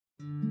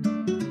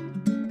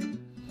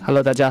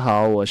Hello， 大家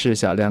好，我是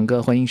小亮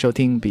哥，欢迎收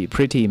听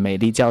Ep.3 美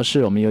丽教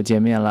室，我们又见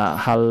面了。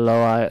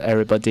Hello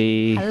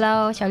everybody。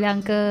 Hello 小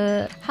亮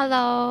哥。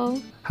 Hello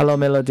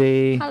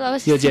Melody。 Hello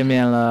又見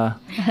面啦。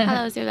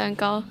Hello 小亮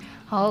哥。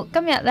好，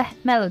今日咧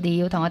Melody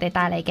要同我哋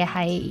帶嚟嘅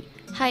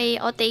係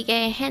我哋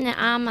嘅 hand and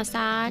arm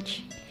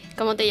massage。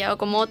咁我哋有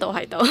個 model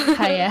喺度。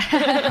係啊，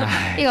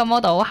呢個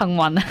model 好幸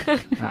運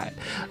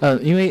啊。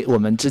因為我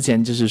們之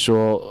前就是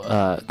說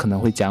可能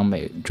會講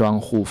美妝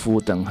護膚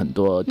等很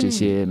多這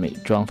些美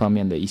妝方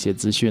面的一些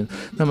資訊，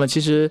那麼其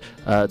實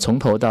從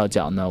頭到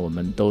腳呢，我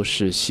們都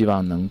是希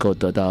望能夠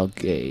得到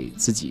給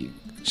自己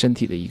身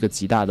體的一個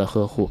極大的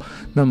呵護。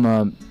那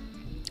麼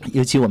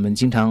尤其我們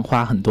經常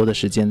花很多的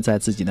時間在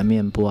自己的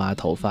面部啊、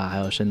頭髮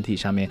還有身體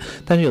上面，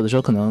但是有的時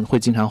候可能會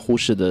經常忽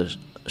視的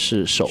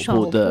是手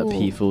部的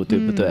皮膚，對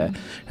不對？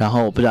然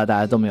後我不知道大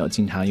家都沒有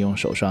經常用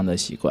手霜的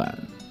習慣。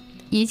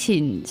以前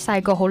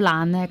細個好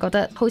懶咧，覺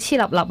得好黐立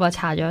立啊，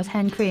搽咗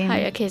hand cream。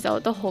係啊，其實我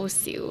都好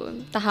少，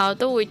但係我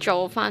都會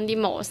做翻啲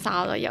磨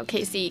砂啦，尤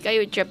其是而家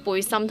要着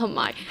背心同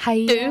埋短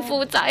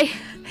褲仔、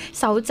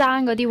手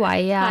踭嗰啲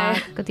位啊，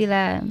嗰啲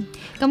咧。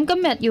咁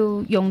今日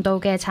要用到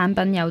嘅產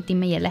品有啲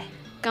乜嘢咧？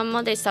咁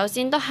我哋首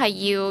先都係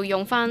要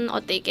用翻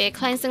我哋嘅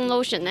cleansing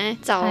lotion 咧，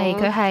就係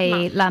佢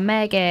係藍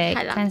咩嘅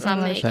cleansing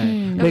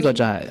lotion。呢個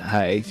就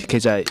係其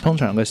實通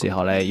常嘅時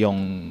候咧，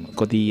用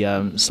嗰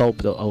啲soap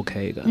都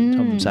OK 嘅，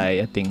都唔使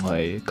一定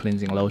去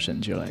cleansing lotion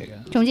之類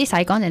嘅。總之洗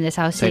乾淨隻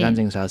手先，洗乾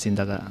淨手先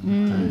得㗎。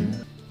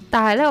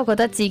但係咧，我覺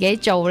得自己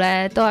做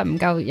咧都係唔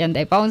夠人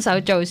哋幫手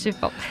做舒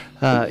服。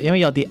因為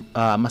有啲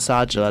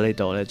massage 啦呢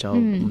度咧就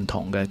唔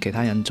同嘅，其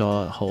他人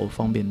做好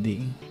方便啲。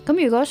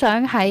咁如果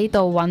想喺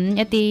度揾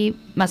一啲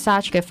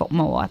massage 嘅服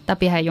務啊，特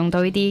別係用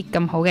到呢啲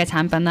咁好嘅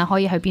產品啦，可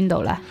以去邊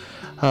度咧？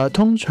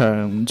通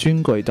常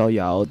專櫃都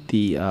有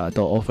啲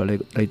都 offer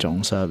呢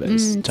種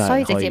service，所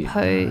以直接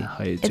去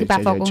一啲百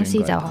貨公司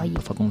就可以。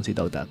百貨公司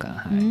都得㗎，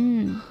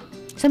係。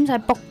使唔使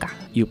book 㗎？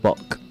要 book。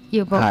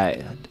係，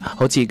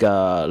好似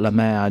個 La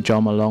Mer 啊、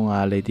John Malone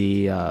啊呢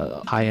啲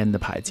high end 嘅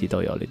牌子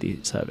都有呢啲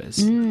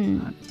service。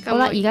好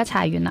啦，而家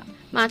搽完啦，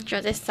抹咗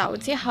隻手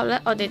之後呢，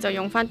我哋就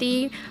用翻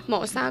啲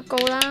磨砂膏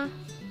啦。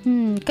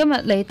今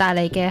日你帶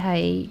嚟嘅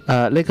係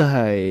那個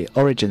係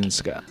Origins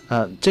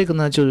嘅。這個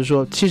呢就是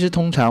說，其實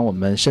通常我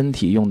們身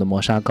體用的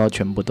磨砂膏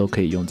全部都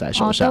可以用在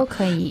手上，都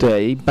可以。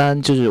對，一般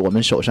就是我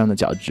們手上的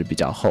角質比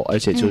較厚，而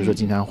且就是說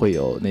經常會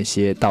有那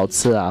些倒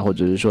刺啊，或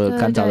者是說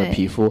乾燥的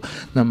皮膚，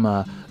那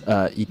麼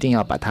一定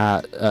要把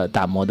它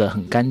打磨得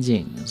很乾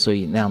淨，所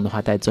以那樣的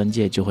話戴鑽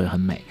戒就會很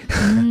美。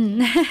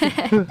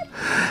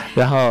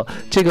然後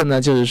這個呢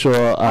就是說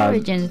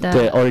Origins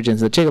對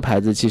Origins 這個牌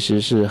子其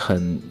實是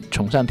很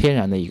崇尚天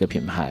然的一個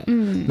品牌。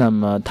那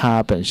麼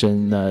它本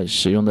身呢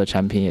使用的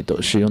產品也都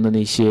使用的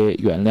那些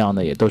原料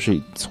呢也都是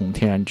從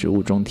天然植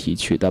物中提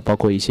取的，包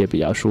括一些比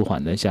較舒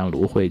緩的像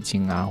蘆薈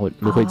精啊或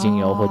蘆薈精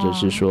油，或者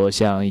是說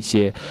像一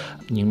些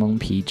檸檬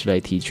皮之類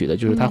提取的，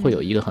就是它會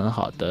有一個很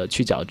好的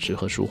去角質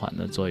和舒緩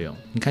的作用。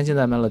你看現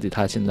在 Melody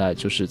它現在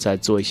就是在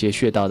做一些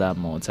穴道的按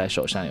摩，在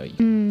手上有一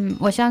個。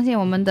我相信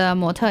我們的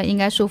模特應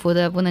該舒服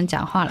得不能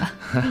講話了。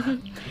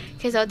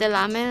其實我哋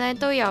攬咩咧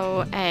都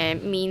有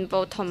面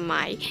部同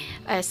埋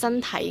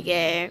身體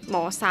嘅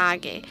磨砂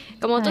嘅，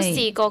咁我都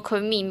試過佢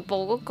面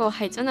部嗰個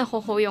係真係好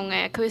好用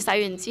嘅。佢洗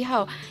完之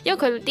後，因為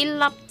佢啲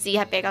粒子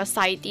係比較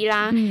細啲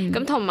啦，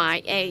咁同埋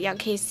尤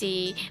其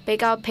是比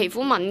較皮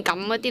膚敏感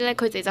嗰啲咧，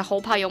佢哋就好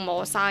怕用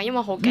磨砂，因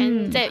為好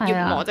驚即係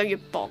越磨就越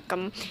薄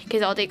咁。其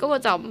實我哋嗰個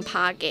就唔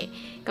怕嘅，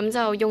咁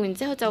就用完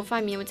之後就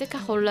塊面會即刻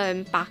好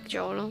亮白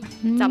咗咯，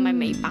就唔係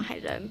美白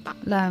係亮白。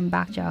亮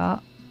白咗。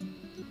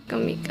咁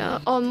而家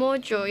按摩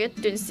咗一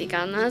段時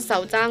間啦，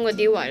手踭嗰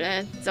啲位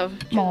咧就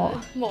磨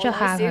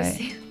下少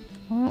少。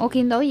我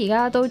見到而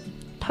家都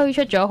推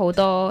出咗好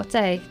多，即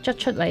係捽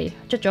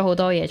咗好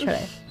多嘢出嚟，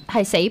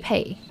係死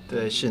皮。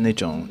對，是那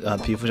種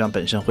皮膚上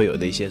本身會有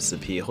的一些死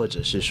皮，或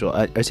者是說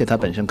而且它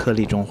本身顆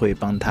粒中會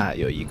幫它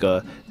有一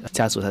個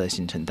加速它的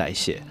新陳代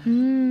謝。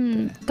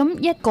咁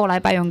一個禮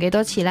拜用幾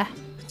多次呢？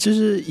就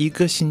是一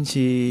個星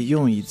期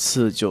用一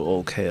次就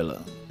OK 了。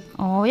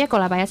一個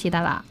禮拜一次得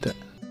啦。對。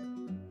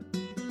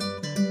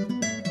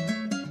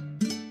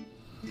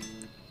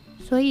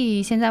所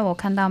以現在我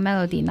看到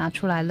Melody 拿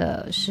出來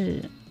了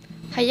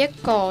係一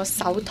個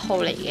手套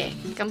嚟嘅，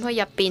咁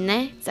佢入邊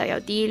呢就有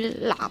啲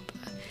蠟，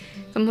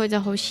咁佢就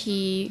好似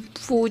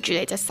敷住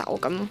你隻手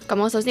咁。咁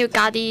我首先要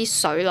加啲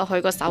水落去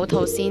個手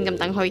套先，咁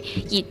等佢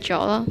熱咗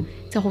咯，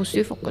就好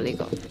舒服嘅呢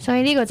個。所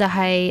以呢個就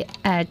係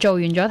做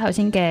完咗頭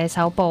先嘅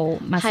手部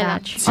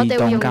massage，自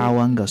動加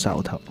溫嘅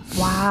手套。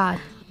哇！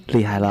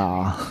厲害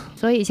啦！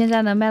所以現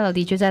在呢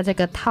Melody 就在這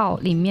個套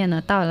裡面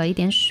呢倒了一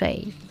點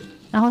水，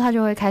然後它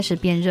就會開始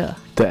變熱。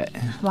對，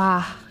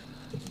哇！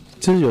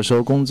就是有時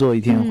候工作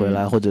一天回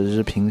來，或者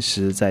是平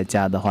時在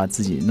家的話，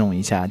自己弄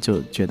一下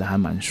就覺得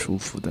還蠻舒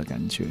服的感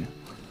覺。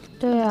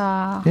對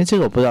啊，因為這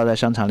個我不知道在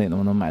商場裡能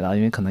不能買到，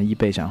因為可能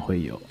eBay上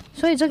會有。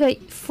所以這個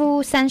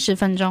敷30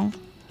分鐘。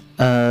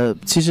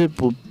其实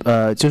不，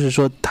就是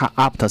说它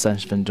up 到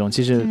30分钟，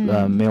其实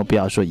没有必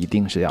要说一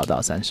定是要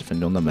到30分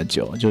钟那么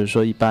久，就是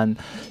说一般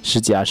10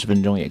几20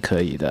分钟也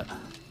可以的，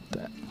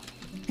對。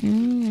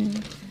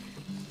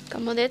咁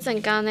我哋一陣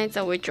間咧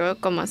就會做一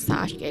個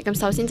massage 嘅，咁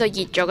首先就熱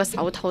咗個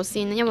手套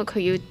先，因為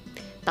佢要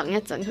等一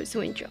陣佢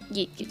先會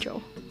熱咗。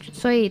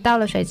所以倒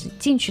了水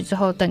進去之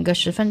後，等個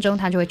10分鐘，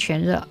它就會全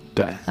熱。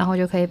對。然後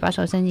就可以把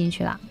手伸進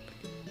去啦。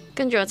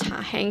跟住我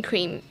搽 hand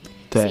cream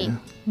對。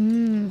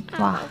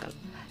哇，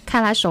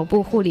看來手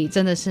部護理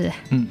真的是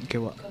給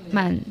我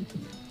蠻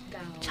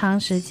長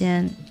時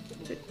間。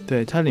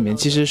对，它里面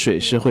其實水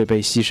是會被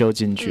吸收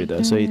進去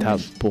的，所以它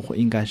不會，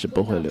應該是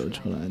不會流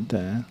出來。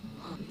對。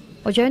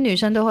我覺得女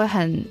生都會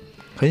很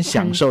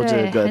享受這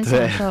個，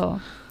對。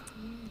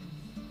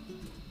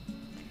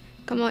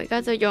咁我而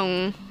家就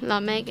用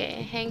La Mer 嘅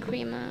hand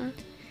cream 啦。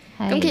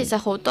咁其實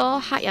好多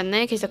客人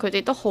呢，其實佢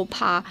哋都好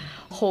怕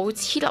好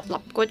黐粒粒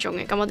嗰種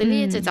嘅，咁我哋呢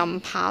一隻就唔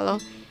怕咯。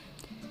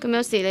咁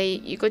有時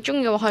你如果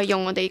中意嘅話，可以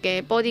用我哋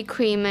嘅 body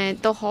cream 咧，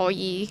都可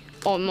以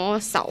按摩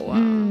手啊。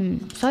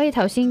所以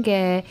頭先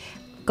嘅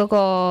嗰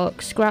個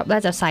scrub 咧，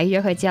就洗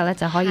咗佢之後咧，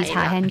就可以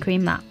搽 hand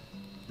cream 啦。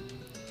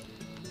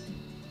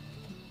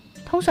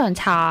通常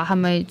搽係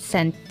咪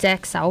成隻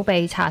手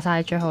臂搽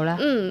晒最好咧？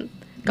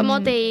咁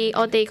我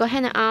哋個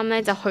hand and arm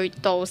咧就去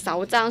到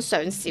手踭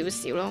上少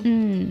少咯。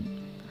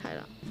係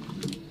啦。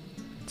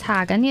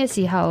搽緊嘅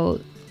時候，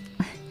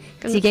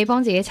自己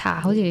幫自己搽，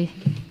好似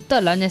都係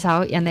兩隻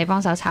手，人哋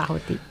幫手搽好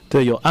啲。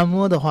对，有按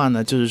摩的话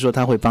呢，就是说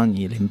它会帮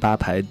你淋巴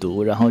排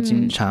毒，然后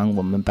经常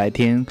我们白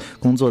天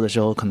工作的时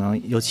候，可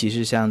能尤其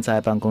是像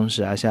在办公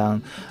室啊，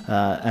像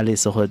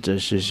Alice 或者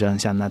是像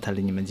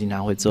Natalie， 你们经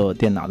常会做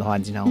电脑的话，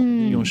你经常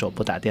用手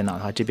部打电脑的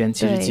话，这边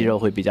其实肌肉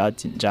会比较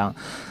紧张。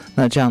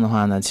那这样的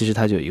话呢，其实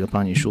它就有一个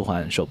帮你舒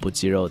缓手部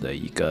肌肉的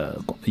一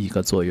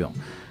个作用。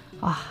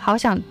哇，好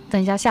想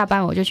等一下下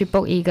班我就去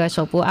book 一个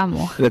手部按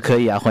摩。可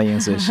以啊，欢迎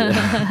随时。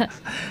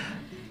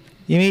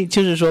因为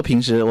就是说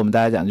平时我们大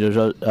家讲就是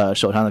说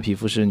手上的皮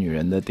肤是女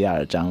人的第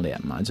2张脸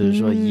嘛，就是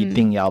说一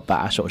定要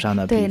把手上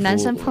的皮肤，对，男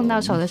生碰到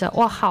手的时候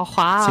哇好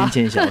滑啊，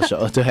牵小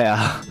手。对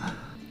啊。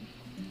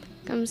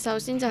咁首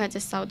先就係隻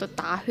手度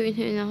打圈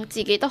圈啦，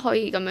自己都可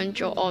以咁樣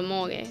做按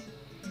摩嘅。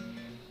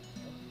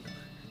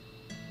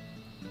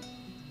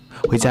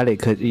回家你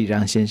可以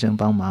讓先生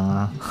幫忙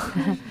啊。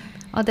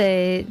我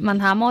哋問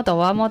下 model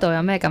啊 ，model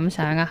有咩感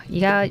想啊？而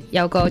家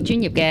有個專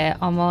業嘅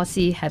按摩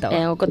師喺度。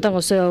我覺得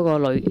我需要一個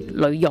女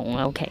傭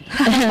啊 ，OK，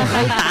 可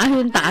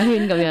以打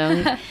圈咁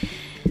樣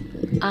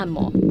按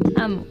摩，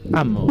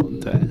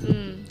對。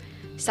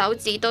手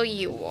指都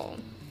要喎。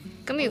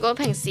咁如果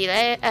平時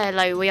咧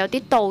例如會有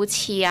啲倒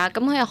刺啊，咁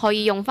佢又可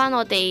以用翻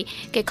我哋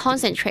嘅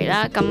concentrate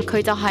啦，咁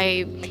佢就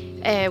係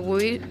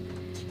會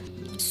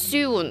舒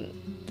緩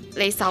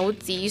你手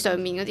指上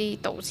面嗰啲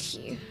倒刺。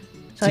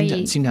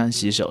经常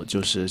洗手，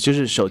就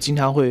是手经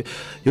常会，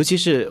尤其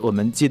是我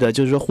们记得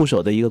就是说护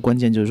手的一个关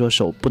键就是说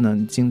手不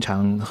能经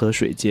常和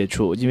水接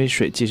触，因为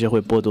水其实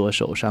会剥夺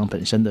手上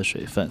本身的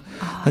水分。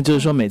那就是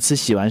说每次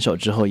洗完手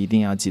之后一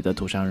定要记得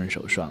涂上润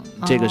手霜，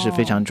这个是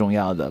非常重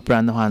要的。不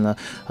然的话呢，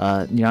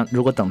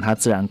如果等它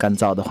自然干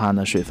燥的话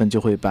呢，水分就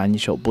会把你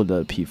手部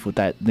的皮肤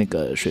那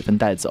个水分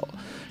带走。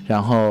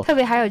然后特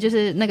别还有就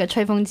是那个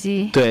吹风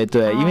机，对，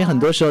因为很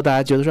多时候大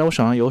家觉得说我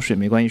手上有水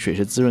没关系，水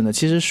是滋润的，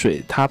其实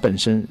水它本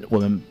身我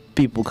们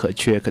必不可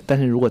缺，但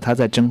是如果它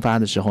在蒸发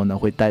的时候呢，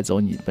会带走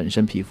你本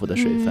身皮肤的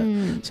水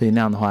分，所以那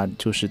样的话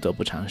就是得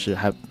不偿失，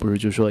还不如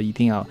就是说一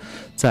定要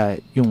在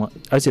用，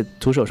而且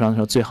涂手霜的时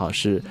候最好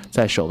是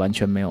在手完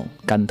全没有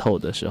干透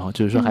的时候，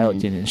就是说还有一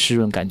点点湿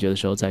润感觉的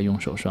时候再用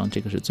手霜，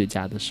这个是最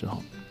佳的时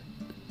候。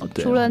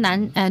除了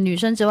女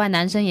生之外，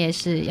男生也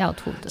是要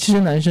涂的。其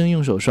实男生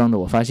用手霜的，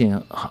我发现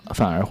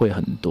反而会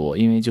很多，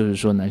因为就是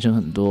说男生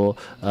很多，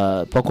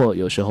包括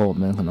有时候我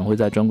们可能会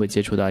在专柜接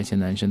触到一些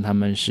男生，他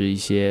们是一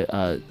些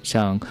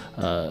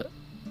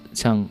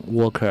像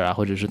worker 啊，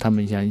或者是他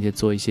们像一些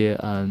做一些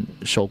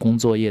手工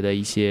作业的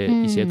一些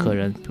客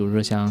人，比如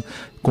说像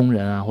工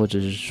人啊，或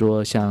者是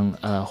说像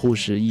护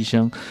士、医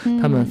生，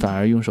他们反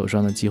而用手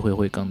霜的机会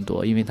会更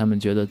多，因为他们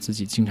觉得自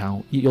己经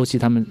常，尤其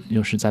他们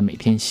又是在每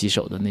天洗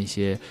手的那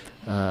些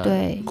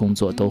工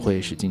作，都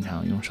會是經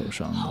常用手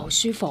霜。好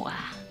舒服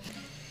啊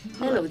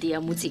！Melody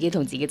有冇自己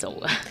同自己做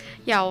啊？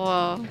有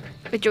啊，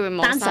佢做完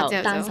磨砂之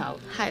後單手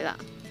係啦，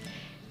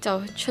就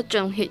促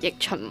進血液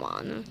循環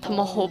啊，同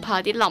埋好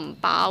怕啲淋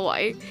巴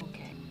位。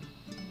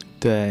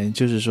对，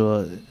就是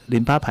说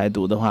淋巴排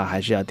毒的話，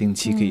還是要定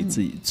期可以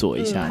自己做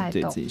一下，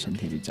對自己身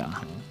體比較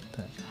好。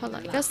對，好啦，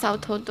而家手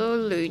套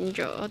都暖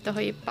咗，都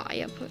可以擺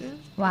入去。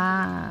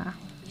哇！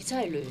真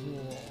係暖喎！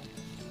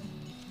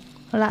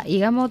好啦，而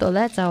家 model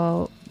咧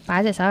就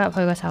擺隻手入去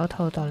個手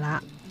套度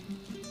啦。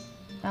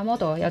但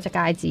model 有隻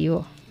戒指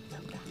喎，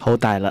好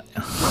大啦，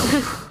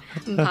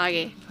唔怕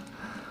嘅。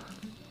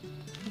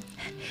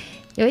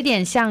有一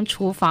點像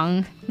廚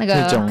房那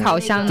個烤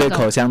箱，對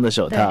烤箱的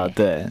手套，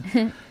對，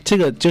這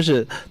個就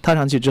是套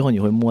上去之後，你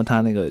會摸它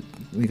那個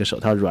手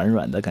套軟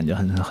軟的感覺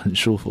很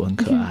舒服，很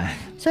可愛。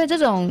所以這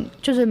種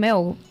就是沒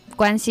有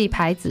关系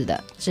牌子的，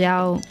只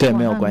要对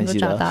没有关系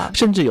的。找到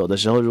甚至有的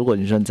时候，如果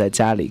你说在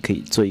家里可以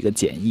做一个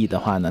简易的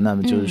话呢，那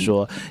么就是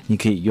说你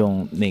可以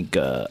用那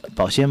个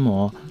保鲜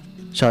膜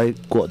稍微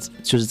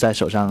就是在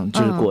手上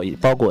就是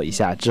包裹一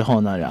下之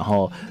后呢，然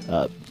后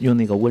用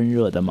那个温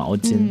热的毛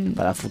巾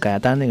把它覆盖。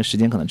当然那个时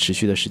间可能持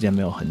续的时间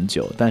没有很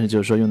久，但是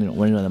就是说用那种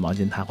温热的毛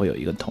巾，它会有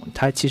一个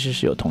它其实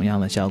是有同样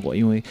的效果，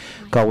因为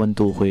高温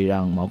度会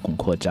让毛孔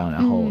扩张，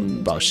然后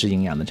保湿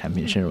营养的产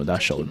品渗入到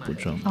手部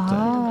中。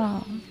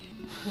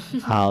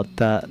对，好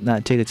的，那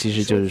这个其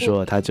实就是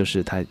说它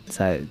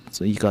在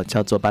一个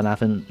叫做8大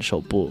分手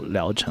部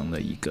疗程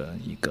的一个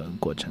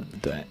过程。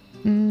对，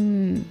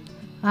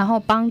然后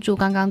帮助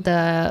刚刚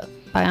的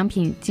保养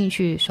品进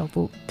去手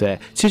部。对，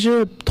其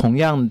实同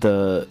样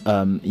的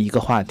一个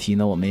话题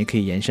呢，我们也可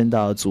以延伸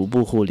到足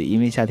部护理，因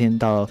为夏天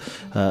到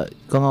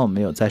刚刚我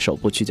们有在手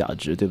部去角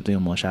质，对不对？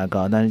用磨砂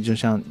膏，但是就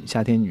像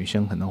夏天女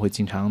生可能会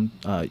经常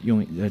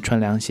用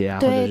穿凉鞋啊，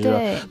或者是说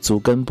足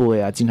跟部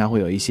位啊，经常会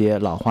有一些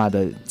老化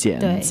的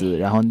茧子，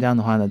然后这样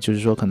的话呢，就是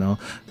说可能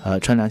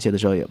穿凉鞋的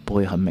时候也不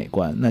会很美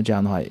观，那这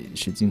样的话也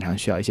是经常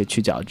需要一些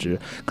去角质，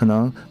可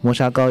能磨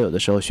砂膏有的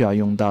时候需要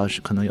用到，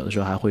可能有的时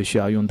候还会需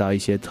要用到一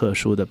些特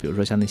殊的，比如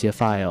说像那些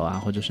file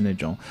啊，或者是那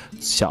种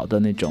小的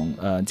那种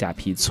假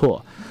皮锉，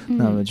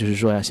那么就是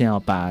说先要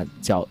把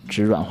角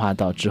质软化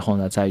到之后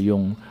呢，再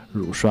用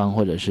乳霜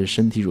或者是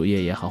身体乳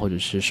液也好，或者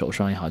是手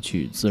霜也好，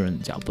去滋润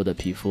脚部的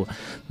皮肤。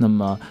那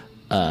么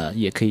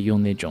也可以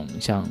用那种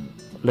像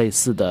类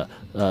似的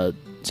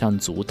像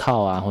足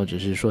套啊，或者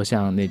是说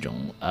像那种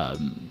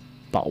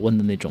保温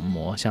的那种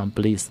膜，像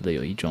Bliss 的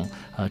有一种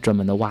专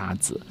门的袜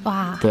子，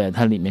哇，对，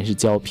它里面是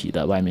胶皮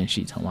的，外面是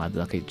一层袜子，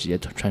它可以直接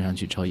穿上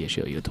去之后也是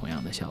有一个同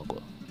样的效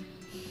果。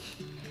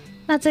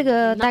那这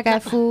个大概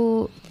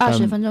敷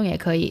20分钟也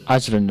可以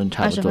，20分钟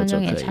差不多就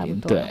可以，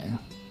对，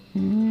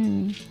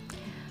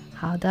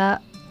好的。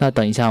那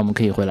等一下我们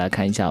可以回来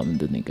看一下我们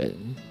的那个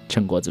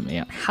成果怎么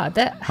樣？好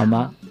的，好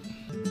嗎？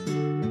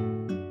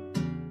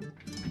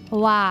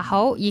哇，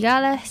好！而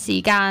家咧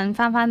時間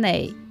翻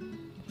嚟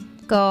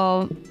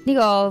呢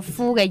個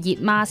敷嘅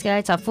熱 mask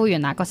咧就敷完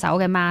啦，個手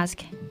嘅 mask。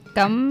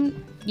咁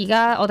而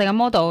家我哋嘅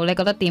model 你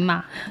覺得點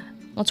啊？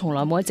我從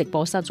來冇喺直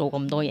播室做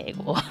咁多嘢嘅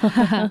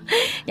喎，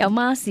有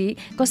mask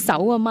個手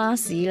嘅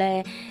mask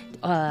咧。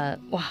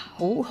哇，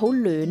好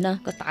暖啊！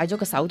戴咗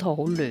個手套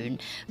好暖，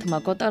同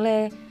埋覺得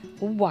咧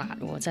好滑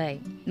喎，真係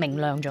明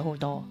亮咗好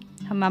多。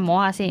係咪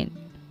摸下先？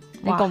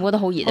你覺唔覺得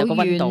好熱啊？個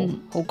溫度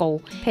好高，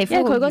皮膚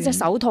因為佢嗰隻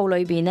手套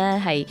裏邊咧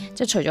係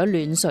即係除咗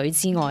暖水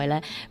之外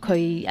咧，佢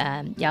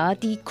有一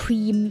啲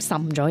cream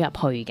滲咗入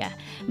去嘅，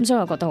咁所以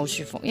我覺得好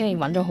舒服，因為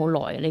揾咗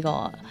好耐呢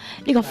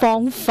個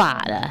方法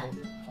啊。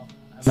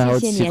咪好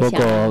似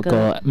嗰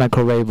個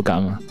microwave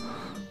咁啊！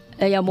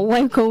又冇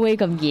microwave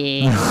咁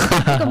熱，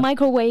呢個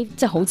microwave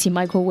即係好似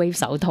microwave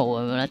手套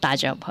咁樣啦，戴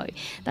咗入去。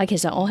但係其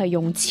實我係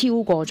用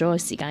超過咗個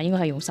時間，應該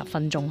係用10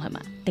分鐘係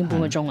咪？定半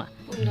個鐘啊？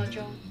半個鐘。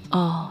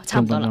哦，差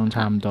唔多啦，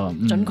差唔多，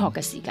準確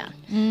嘅時間。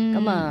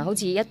咁啊，好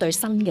似一對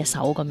新嘅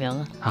手咁樣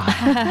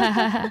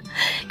啊。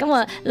咁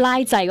啊，拉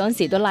掣嗰陣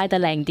時都拉得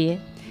靚啲。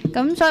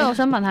咁所以我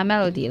想問下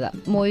Melody 啦，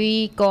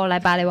每個禮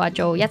拜你話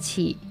做一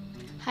次？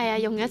係啊，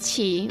用一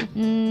次。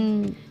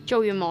做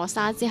完磨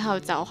砂之後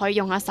就可以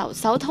用下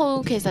手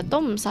套，其實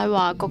都唔使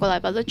話個禮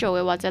拜都做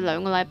嘅，或者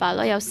2個禮拜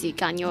咯。有時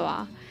間嘅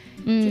話，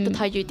即都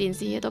睇住電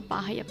視嘢都擺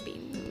喺入邊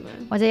咁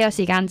樣。或者有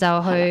時間就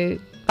去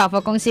百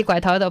貨公司櫃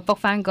台度 book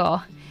翻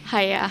個。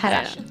係啊，係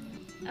啦。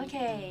OK。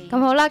咁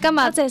好啦，今日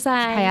多謝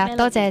晒，係啊，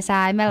多謝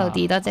晒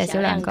Melody，多謝小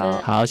亮哥。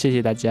好，謝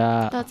謝大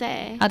家。多謝。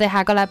我哋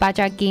下個禮拜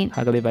再見。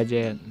下個禮拜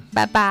見。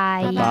拜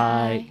拜。拜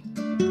拜。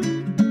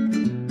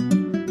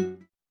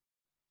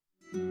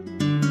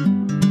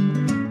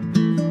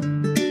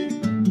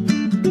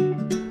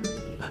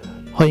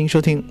欢迎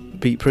收听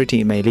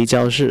Ep.3 美丽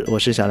教室，我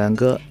是小亮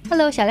哥。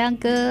Hello， 小亮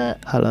哥。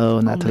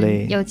Hello，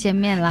 Natalie。又见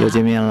面了。又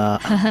见面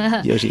了，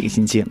又是一个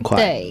星期很快。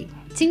对，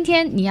今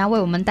天你要为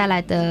我们带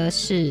来的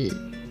是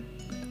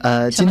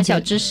什么小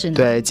知识呢？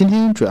对，今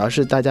天主要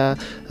是大家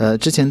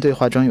之前对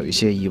化妆有一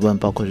些疑问，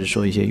包括是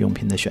说一些用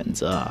品的选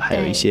择，还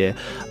有一些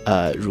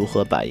如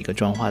何把一个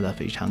妆化的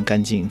非常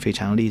干净、非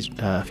常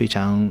非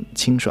常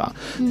清爽。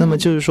那么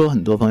就是说，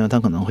很多朋友他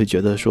可能会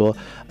觉得说，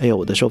哎呦，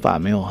我的手法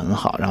没有很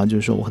好，然后就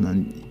是说我可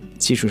能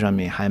技术上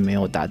面还没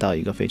有达到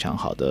一个非常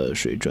好的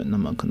水准，那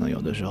么可能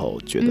有的时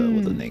候觉得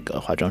我的那个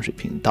化妆水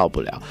平到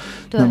不了。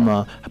那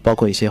么包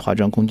括一些化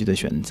妆工具的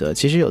选择，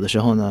其实有的时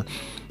候呢，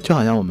就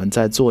好像我们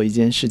在做一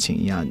件事情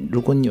一样，如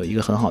果你有一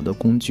个很好的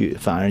工具，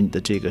反而你的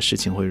这个事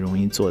情会容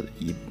易做，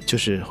就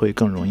是会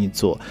更容易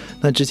做。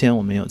那之前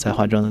我们有在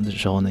化妆的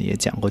时候呢，也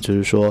讲过，就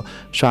是说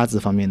刷子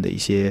方面的一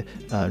些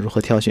如何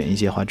挑选一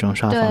些化妆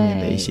刷方面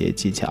的一些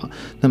技巧。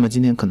那么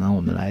今天可能我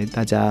们来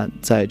大家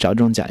再着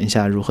重讲一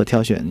下如何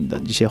挑选的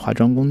一些化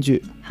妆工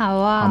具。好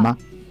啊，好吗？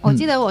我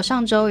记得我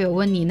上周有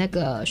问你那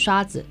个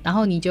刷子，然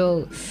后你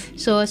就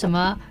说什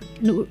么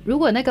如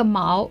果那个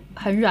毛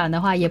很软的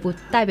话，也不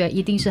代表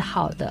一定是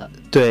好的。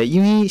对，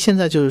因为现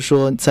在就是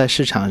说在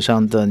市场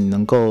上的你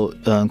能够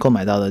购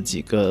买到的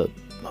几个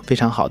非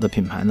常好的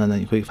品牌呢，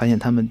你会发现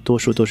他们多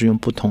数都是用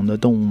不同的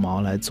动物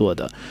毛来做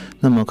的，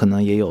那么可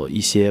能也有一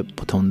些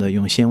不同的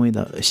用纤维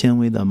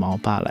的毛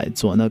发来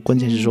做，那关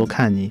键是说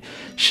看你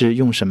是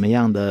用什么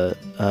样的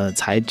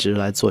材质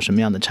来做什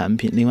么样的产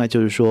品。另外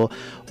就是说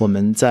我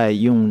们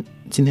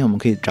今天我们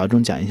可以着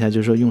重讲一下，就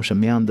是说用什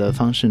么样的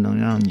方式能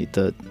让你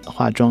的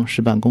化妆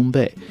事半功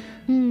倍。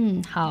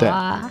好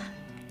啊。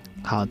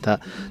好的，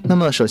那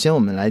么首先我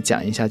们来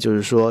讲一下，就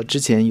是说之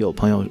前有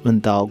朋友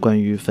问到关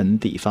于粉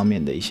底方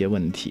面的一些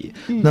问题，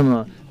那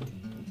么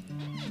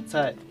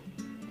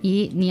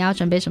你要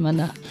准备什么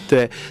呢？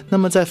对，那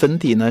么在粉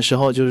底的时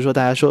候，就是说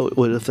大家说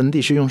我的粉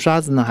底是用刷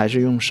子呢，还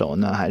是用手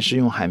呢，还是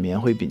用海绵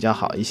会比较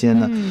好一些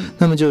呢？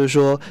那么就是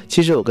说，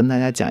其实我跟大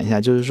家讲一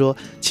下，就是说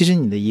其实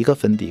你的一个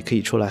粉底可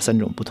以出来3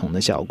种不同的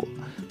效果。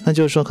那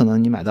就是说可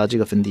能你买到这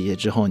个粉底液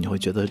之后，你会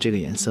觉得这个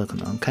颜色可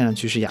能看上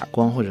去是哑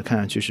光，或者看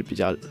上去是比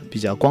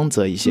较光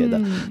泽一些的。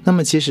那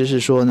么其实是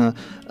说呢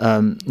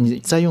你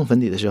在用粉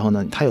底的时候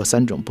呢，它有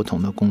3种不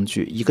同的工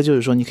具。一个就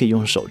是说你可以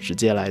用手直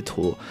接来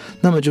涂，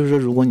那么就是说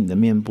如果你的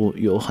面部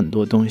有很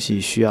多东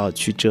西需要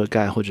去遮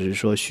盖，或者是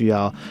说需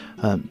要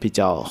比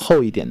较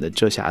厚一点的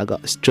遮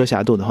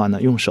瑕度的话呢，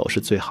用手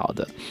是最好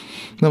的。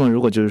那么如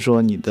果就是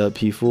说你的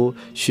皮肤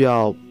需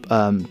要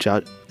只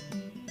要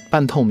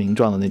半透明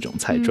状的那种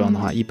彩妆的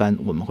话，一般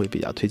我们会比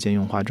较推荐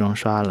用化妆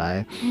刷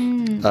来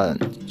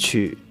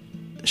去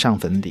上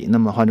粉底。那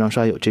么化妆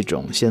刷有这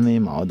种纤维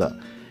毛的，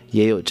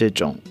也有这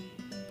种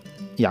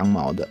羊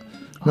毛的，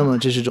那么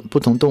这是种不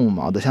同动物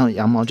毛的，像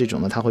羊毛这种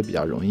呢，它会比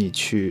较容易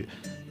去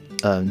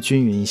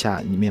均匀一下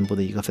你面部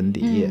的一个粉底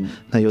液。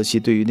那尤其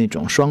对于那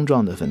种霜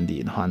状的粉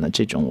底的话呢，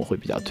这种我会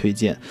比较推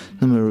荐。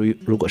那么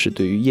如果是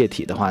对于液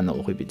体的话呢，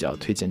我会比较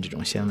推荐这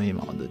种纤维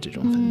毛的这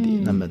种粉底。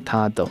那么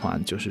它的话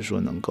就是说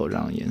能够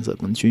让颜色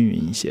更均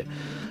匀一些。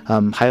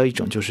还有一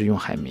种就是用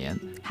海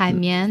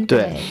绵。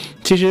对，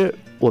其实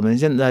我们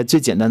现在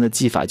最简单的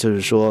技法就是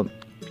说，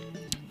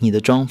你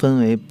的妆分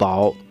为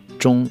薄、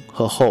中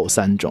和厚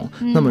3种。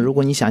那么如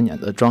果你想你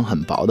的妆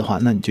很薄的话，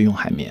那你就用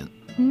海绵。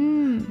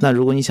那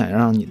如果你想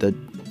让你的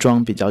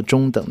妆比较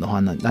中等的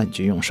话呢，那你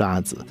就用刷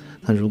子。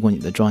那如果你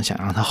的妆想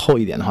让它厚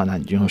一点的话，那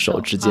你就用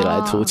手直接来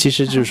涂。其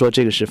实就是说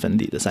这个是粉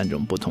底的3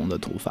种不同的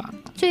涂法。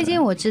最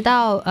近我知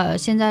道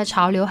现在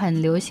潮流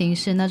很流行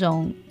是那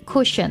种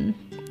cushion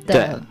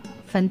的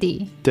粉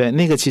底，对，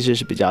那个其实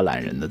是比较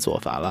懒人的做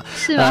法了，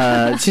是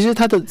吗？其实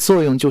它的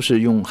作用就是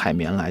用海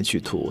绵来去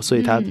涂，所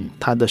以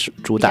它的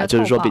主打就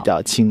是说比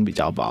较轻比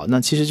较薄。那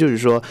其实就是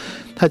说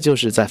它就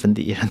是在粉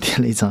底液上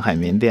垫了一层海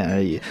绵垫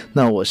而已。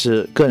那我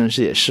个人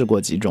也试过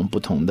几种不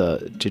同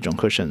的这种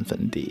cushion 粉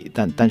底，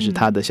但是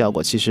它的效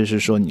果其实是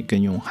说你跟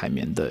用海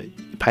绵的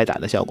拍打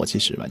的效果其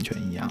实完全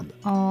一样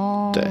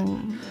的。对，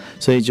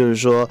所以就是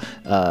说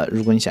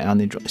如果你想要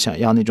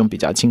那种比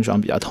较清爽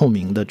比较透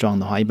明的妆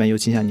的话，一般尤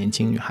其像年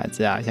轻女孩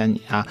子呀，像你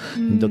啊，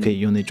你都可以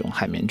用那种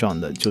海绵状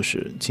的，就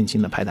是轻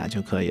轻的拍打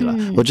就可以了。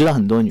我知道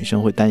很多女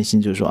生会担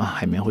心，就是说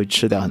海绵会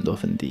吃掉很多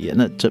粉底液，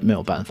那这没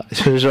有办法，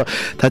就是说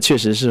它确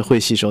实是会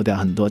吸收掉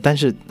很多，但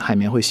是海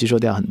绵会吸收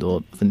掉很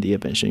多粉底液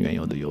本身原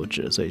有的油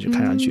脂，所以就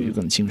看上去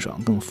更清爽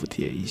更服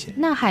帖一些。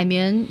那海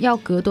绵要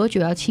隔多久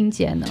要清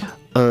洁呢？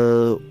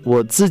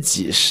我自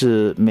己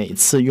是每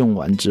次用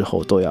完之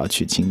后都要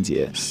去清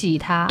洁洗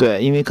它。对，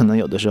因为可能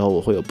有的时候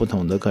我会有不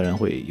同的客人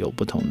会有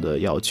不同的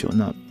要求，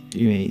那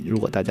因为如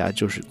果大家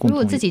就是共同，如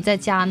果自己在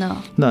家呢？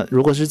那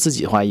如果是自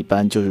己的话，一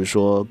般就是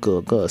说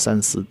隔个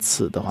3-4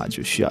次的话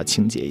就需要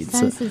清洁一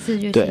次。3-4次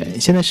就对，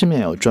现在市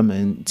面有专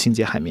门清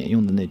洁海绵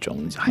用的那种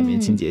海绵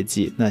清洁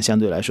剂，那相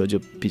对来说就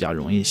比较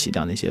容易洗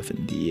掉那些粉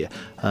底液，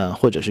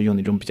或者是用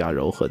那种比较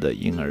柔和的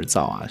婴儿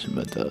皂啊什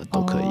么的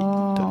都可以。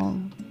对。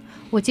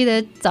我记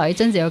得早一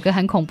阵子有个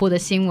很恐怖的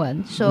新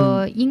闻，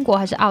说英国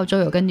还是澳洲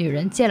有个女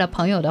人借了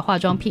朋友的化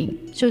妆品，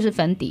就是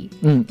粉底，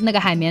那个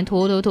海绵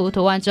涂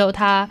完之后，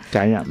她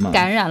感染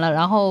了，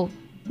然后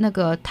那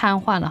个瘫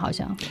痪了，好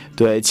像。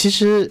对，其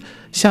实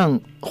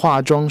像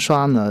化妆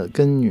刷呢，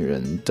跟女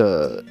人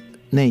的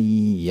内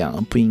衣一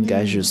样，不应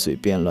该是随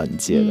便乱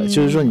借的，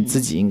就是说你自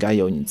己应该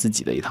有你自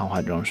己的一套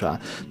化妆刷。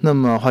那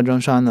么化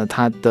妆刷呢，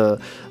它的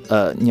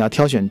你要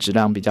挑选质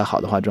量比较好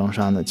的化妆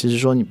刷呢，其实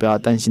说你不要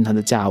担心它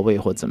的价位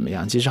或怎么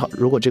样。其实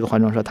如果这个化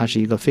妆刷它是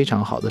一个非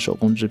常好的手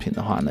工制品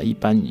的话呢，一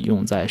般你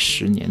用在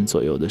10年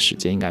左右的时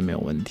间应该没有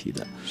问题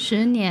的。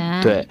10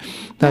年？对。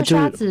那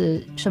刷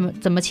子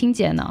怎么清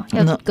洁呢？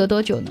要隔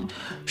多久呢？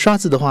刷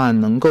子的话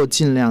能够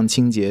尽量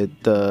清洁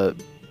的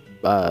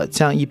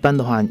像一般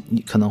的话，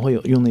你可能会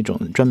有用那种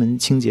专门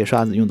清洁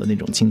刷子用的那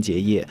种清洁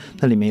液，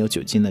那里面有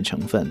酒精的成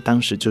分。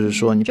当时就是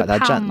说你把它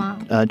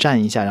蘸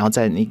一下，然后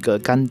在那个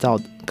干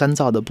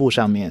燥的布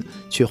上面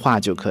去画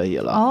就可以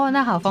了。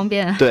那好方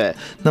便。对，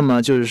那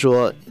么就是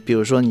说，比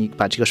如说你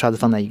把这个刷子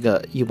放在一个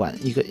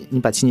你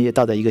把清洁液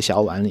倒在一个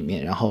小碗里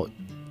面，然后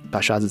把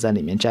刷子在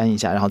里面沾一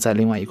下，然后在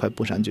另外一块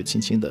布上就轻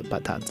轻的把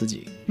它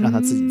让它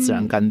自己自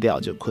然干掉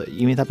就可以，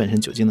因为它本身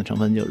酒精的成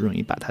分就容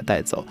易把它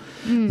带走，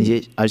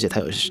而且它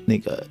有那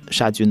个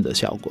杀菌的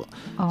效果，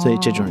所以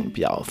这种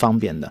比较方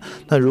便的。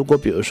那如果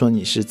比如说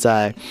你是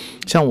在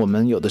像我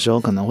们有的时候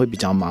可能会比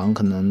较忙，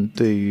可能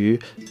对于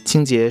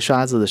清洁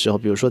刷子的时候，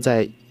比如说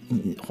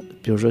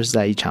是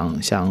在一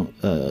场像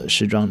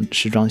时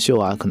装秀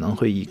啊，可能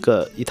会一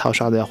套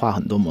刷子要画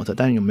很多模特，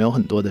但是有没有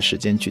很多的时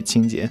间去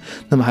清洁？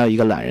那么还有一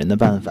个懒人的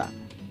办法，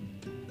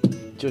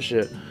就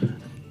是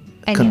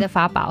你的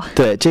法宝。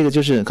对，这个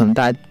就是可能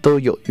大家都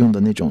有用的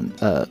那种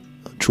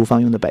厨房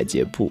用的百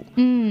洁布，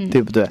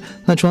对不对？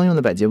那厨房用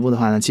的百洁布的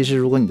话呢，其实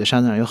如果你的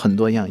刷子上有很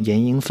多样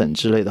眼影粉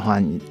之类的话，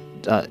你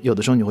有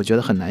的时候你会觉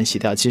得很难洗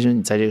掉，其实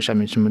你在这个上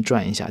面这么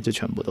转一下，就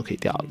全部都可以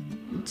掉了。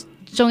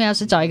重要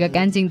是找一个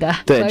干净的，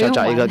对，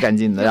找一个干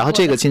净的。然后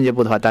这个清洁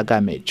布的话，大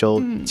概每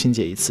周清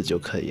洁一次就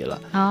可以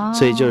了。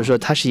所以就是说，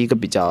它是一个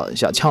比较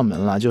小窍门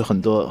了，就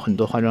很多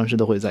化妆师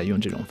都会在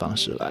用这种方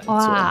式来做。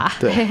哇，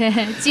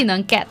对，技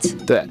能 get。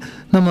对，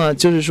那么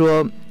就是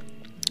说。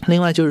另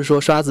外就是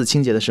说刷子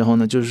清洁的时候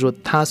呢，就是说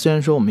它虽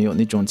然说我们有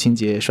那种清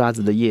洁刷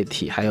子的液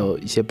体，还有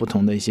一些不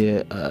同的一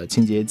些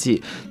清洁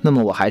剂，那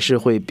么我还是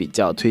会比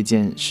较推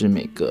荐是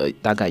每隔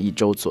大概1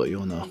周左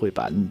右呢，会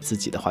把你自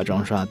己的化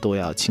妆刷都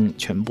要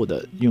全部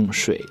的用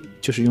水，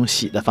就是用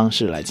洗的方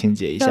式来清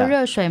洁一下。有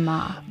热水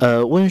吗？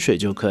温水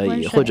就可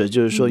以，或者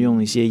就是说用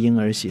一些婴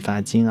儿洗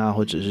发精啊，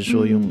或者是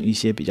说用一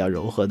些比较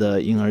柔和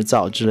的婴儿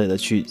皂之类的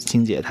去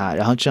清洁它，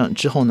然后这样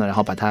之后呢，然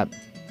后把它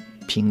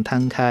平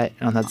摊开，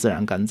让它自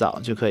然干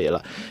燥就可以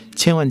了。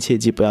千万切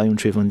记不要用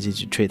吹风机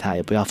去吹它，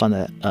也不要放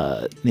在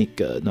那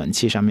个暖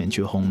气上面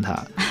去烘它，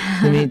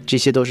因为这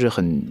些都是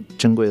很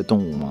珍贵的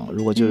动物毛。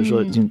如果就是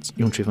说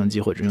用吹风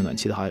机或者用暖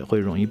气的话，会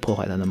容易破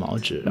坏它的毛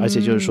质，而且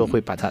就是说会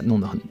把它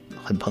弄得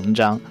很膨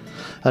胀。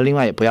另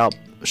外也不要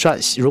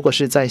如果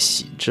是在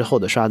洗之后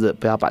的刷子，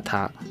不要把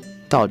它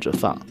倒着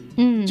放。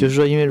就是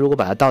说因为如果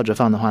把它倒着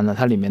放的话呢，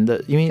它里面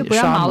的因为不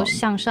要毛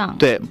向上，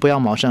对，不要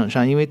毛向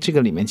上，因为这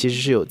个里面其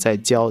实是有在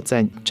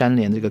粘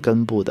连这个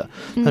根部的。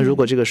那如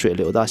果这个水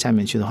流到下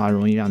面去的话，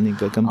容易让那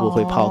个根部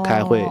会泡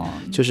开，会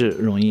就是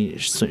容易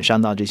损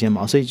伤到这些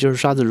毛。所以就是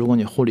刷子如果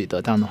你护理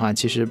得当的话，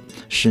其实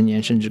10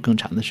年甚至更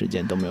长的时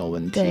间都没有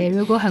问题。对，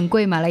如果很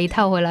贵买了一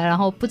套回来，然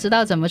后不知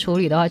道怎么处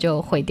理的话，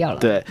就毁掉了。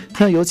对，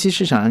那尤其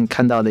市场上你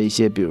看到的一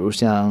些，比如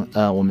像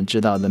我们知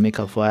道的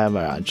Make Up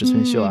Forever 啊、植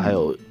村秀啊，还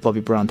有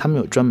Bobbi Brown， 他们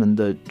有专门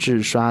的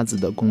制刷子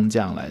的工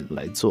匠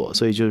来做，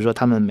所以就是说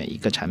他们每一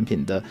个产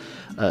品的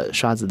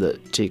刷子的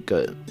这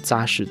个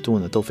扎实度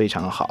呢都非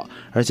常好，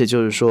而且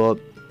就是说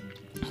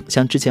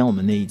像之前我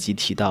们那一集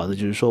提到的，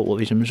就是说我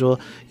为什么说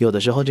有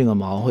的时候这个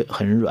毛会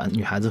很软，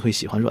女孩子会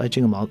喜欢说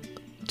这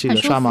个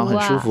刷毛很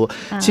舒服，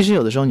其实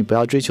有的时候你不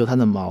要追求它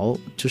的毛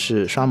就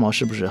是刷毛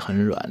是不是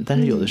很软，但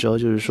是有的时候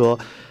就是说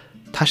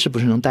它是不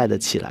是能带得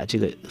起来这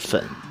个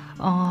粉。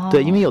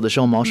对，因为有的时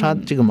候毛刷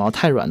这个毛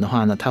太软的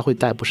话呢，它会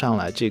带不上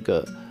来这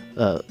个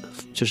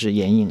就是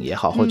眼影也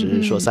好，或者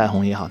是说腮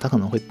红也好，它可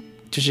能会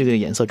就是这个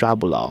颜色抓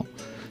不牢，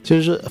就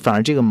是说反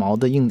而这个毛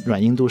的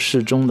软硬度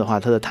适中的话，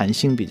它的弹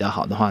性比较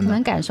好的话呢，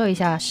能感受一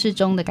下适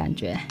中的感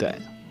觉。对，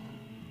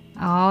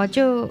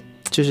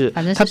就是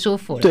反正是舒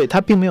服了。对，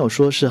它并没有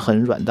说是很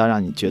软到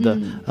让你觉得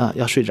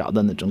要睡着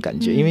的那种感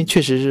觉，因为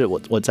确实是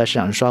我在市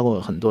场上刷过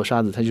很多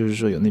刷子，它就是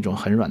说有那种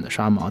很软的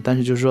刷毛，但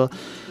是就是说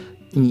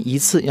你一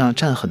次要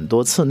蘸很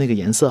多次，那个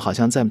颜色好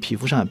像在皮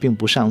肤上也并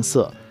不上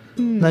色。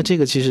那这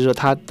个其实说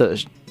它的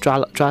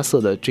抓色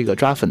的这个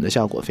抓粉的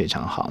效果非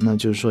常好，那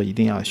就是说一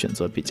定要选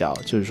择比较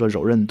就是说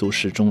柔韧度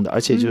适中的，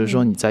而且就是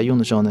说你在用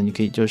的时候呢，你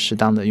可以就适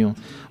当的用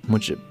拇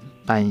指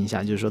扳一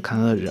下，就是说看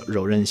它的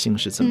柔韧性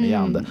是怎么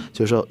样的，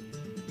就是说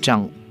这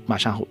样马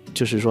上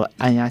就是说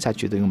按压下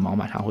去的一个毛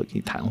马上会给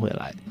你弹回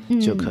来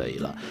就可以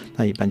了。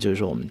那一般就是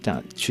说我们这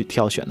样去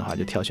挑选的话，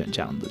就挑选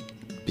这样的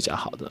比较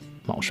好的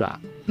毛刷。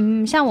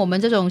像我们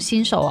这种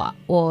新手啊，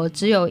我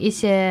只有一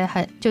些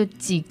就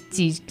几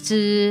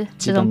支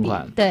这种笔，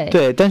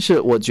对，但是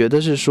我觉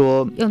得是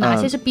说有哪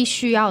些是必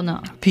须要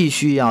呢？必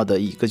须要的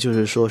一个就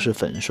是说是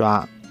粉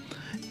刷，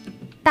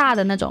大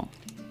的那种。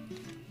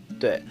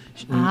对，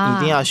你一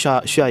定要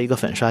需要一个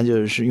粉刷，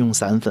就是用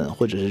散粉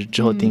或者是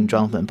之后定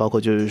妆粉，包括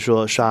就是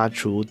说刷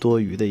除多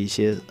余的一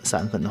些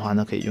散粉的话，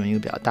那可以用一个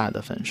比较大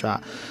的粉刷。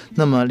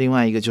那么另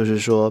外一个就是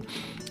说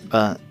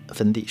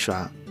粉底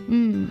刷，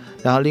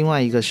然后另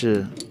外一个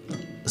是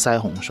腮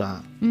红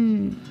刷，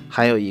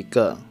还有一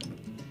个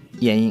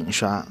眼影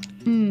刷，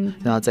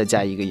然后再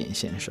加一个眼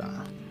线刷。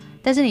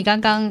但是你刚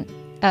刚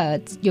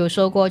有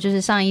说过，就是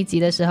上一集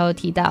的时候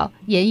提到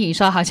眼影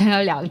刷好像要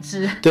2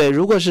支。对，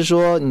如果是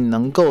说你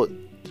能够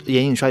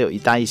眼影刷有一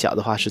大一小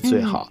的话是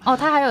最好。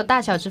它还有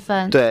大小之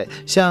分。对，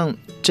像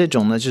这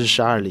种呢就是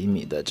12厘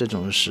米的，这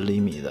种是10厘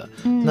米的。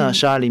那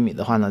12厘米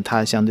的话呢，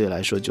它相对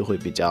来说就会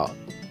比较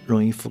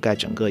容易覆盖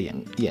整个眼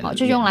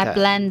就用来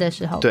blend 的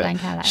时候 blend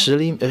开来。10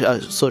厘米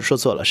说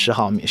错了，10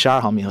毫米、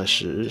12毫米和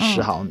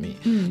10毫米。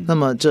那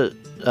么这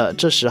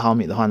10毫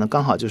米的话呢，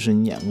刚好就是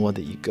你眼窝的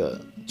一个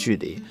距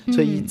离，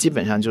所以基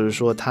本上就是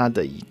说它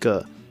的一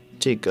个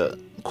这个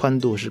宽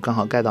度是刚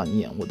好盖到你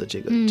眼窝的这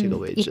个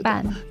位置的，一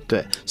半。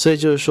对，所以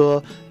就是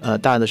说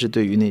大的是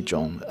对于那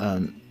种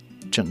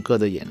整个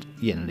的眼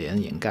帘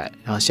掩盖，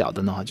然后小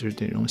的话就是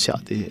这种小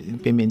的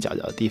边边角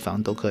角的地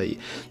方都可以。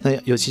那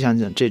尤其像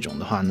这种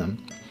的话呢，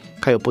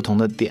它有不同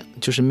的点，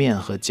就是面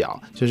和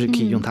角，就是可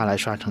以用它来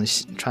刷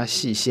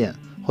细线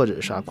或者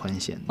是刷宽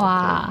线。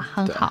哇，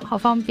很好，好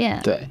方便。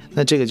对，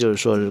那这个就是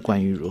说是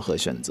关于如何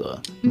选择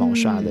毛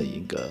刷的一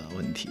个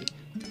问题。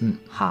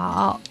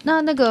好，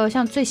那个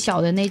像最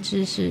小的那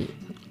只是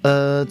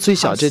最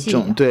小这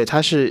种，对，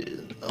它是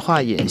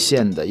画眼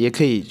线的，也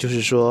可以就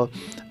是说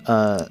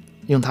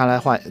用它来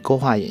勾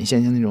画眼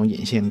线，像那种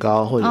眼线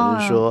膏，或者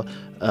是说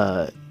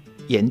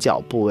眼角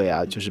部位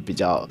啊，就是比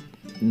较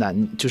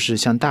难，就是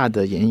像大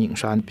的眼影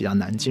刷比较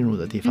难进入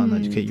的地方呢，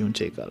就可以用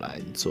这个来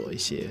做一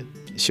些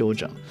修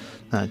整。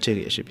那这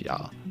个也是比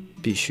较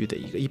必须的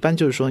一般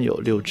就是说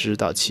有6支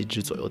到7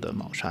支左右的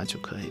毛刷就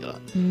可以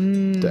了。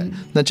对，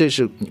那这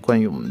是关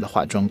于我们的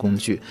化妆工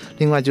具。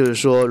另外就是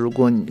说，如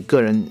果你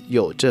个人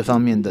有这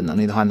方面的能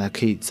力的话呢，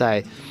可以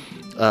在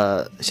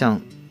像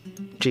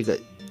这个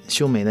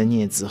修眉的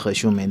镊子和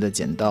修眉的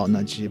剪刀，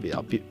那这些比较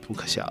必不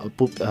可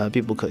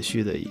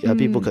缺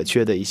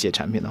的一些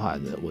产品的话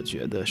呢，我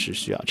觉得是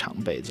需要常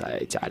备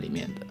在家里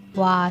面的。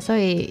哇，所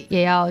以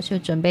也要就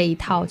准备一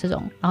套这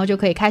种，然后就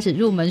可以开始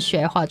入门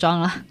学化妆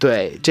了。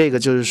对，这个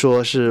就是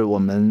说是我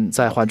们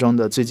在化妆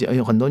的最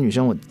近，很多女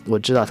生我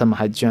知道她们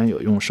还居然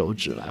有用手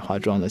指来化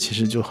妆的，其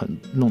实就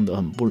弄得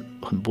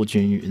很不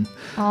均匀。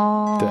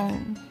对。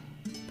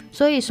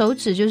所以手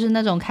指就是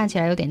那种看起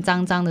来有点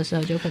脏脏的时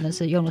候，就可能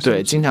是用了手指。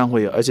对，经常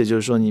会有，而且就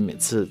是说你每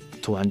次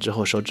涂完之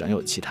后，手指上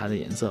有其他的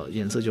颜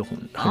色就很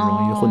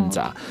容易混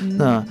杂。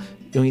那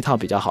用一套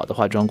比较好的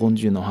化妆工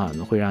具的话，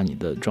会让你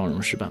的妆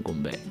容事半功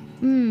倍。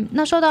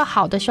那说到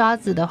好的刷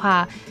子的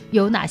话，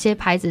有哪些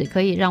牌子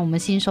可以让我们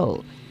新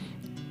手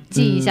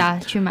记一下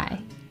去买？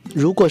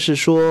如果是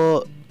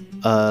说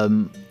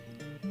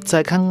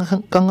在刚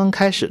刚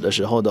开始的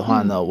时候的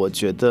话呢，我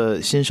觉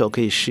得新手可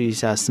以试一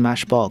下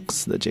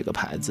Smashbox 的这个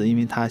牌子，因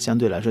为它相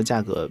对来说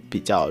价格比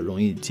较容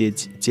易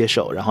接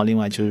受，然后另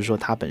外就是说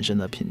它本身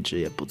的品质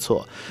也不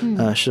错，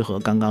适合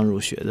刚刚入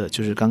学的，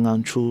就是刚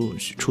刚初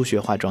学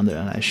化妆的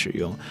人来使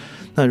用。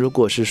那如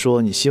果是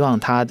说你希望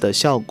它的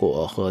效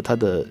果和它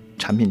的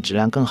产品质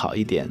量更好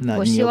一点，那你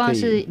我希望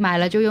是买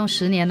了就用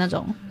10年那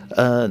种。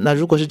那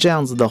如果是这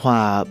样子的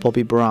话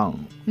Bobbi Brown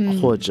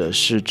或者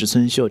是植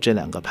村秀这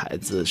2个牌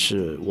子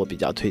是我比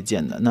较推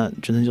荐的。那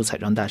植村秀彩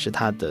妆大师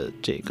它的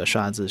这个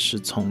刷子是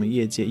从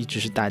业界一直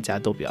是大家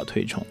都比较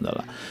推崇的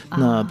了。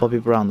那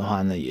Bobbi Brown 的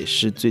话呢，也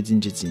是最近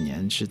这几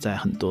年是在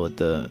很多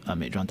的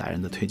美妆达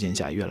人的推荐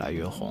下越来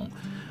越红。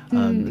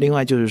另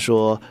外就是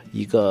说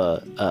一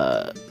个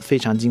非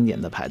常经典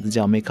的牌子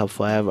叫 Make Up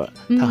Forever，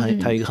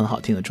 它有一个很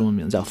好听的中文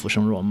名叫浮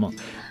生若梦。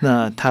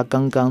那它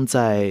刚刚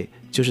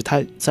就是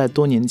他在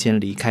多年前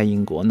离开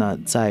英国，那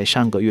在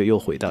上个月又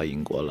回到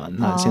英国了。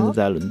那现在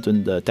在伦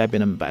敦的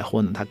Debenham 百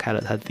货呢，他开了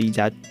他第一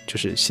家就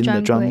是新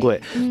的专柜。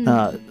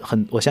那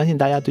我相信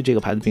大家对这个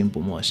牌子并不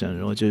陌生，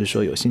如果就是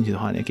说有兴趣的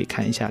话，你也可以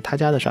看一下他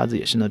家的刷子，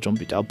也是那种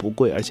比较不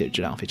贵而且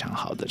质量非常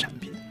好的产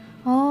品。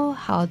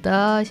好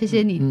的，谢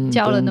谢你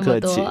教了那么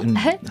多。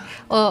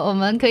我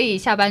们可以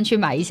下班去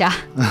买一下。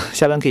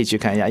下班可以去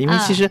看一下，因为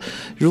其实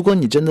如果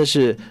你真的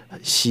是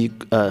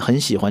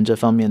很喜欢这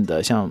方面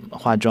的，像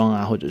化妆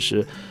啊，或者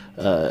是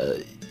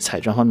彩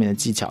妆方面的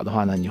技巧的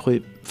话呢，你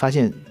会发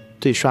现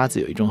对刷子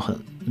有一种很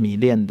迷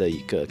恋的一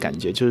个感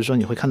觉，就是说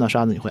你会看到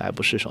刷子你会爱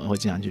不释手，你会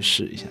经常去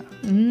试一下。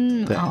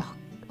对，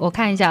我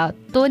看一下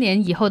多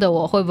年以后的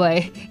我会不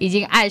会已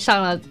经爱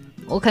上了。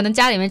我可能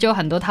家里面就有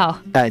很多套。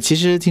其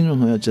实听众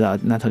朋友知道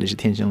娜特里是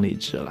天生丽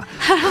质了。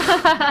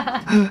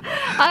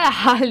哎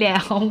呀，脸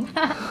红。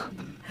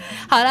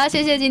好了，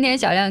谢谢今天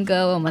小亮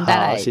哥为我们带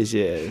来。谢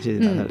谢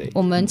娜特里。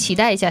我们期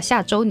待一下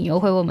下周你又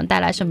会为我们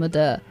带来什么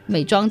的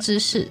美妆知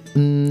识。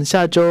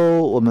下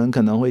周我们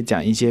可能会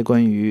讲一些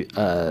关于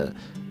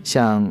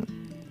像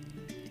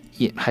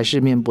还是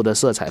面部的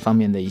色彩方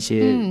面的一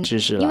些知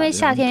识了。因为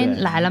夏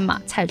天来了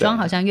嘛，彩妆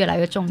好像越来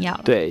越重要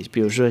了。对，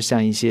比如说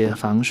像一些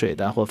防水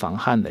的或防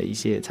汗的一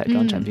些彩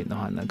妆产品的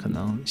话呢，可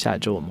能下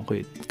周我们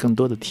会更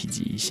多的提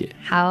及一些。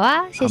好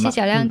啊，谢谢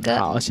小亮哥。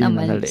好，谢谢。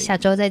那我们下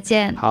周再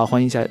见。好，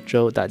欢迎下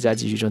周大家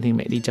继续收听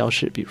美丽教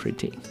室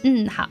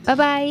Ep.3。好，拜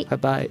拜。拜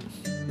拜。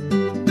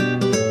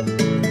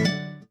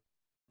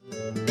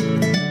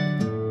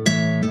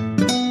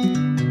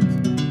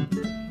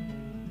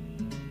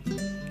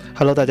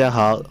Hello， 大家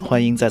好，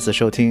欢迎再次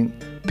收听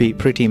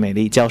Ep.3 美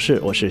丽教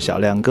室，我是小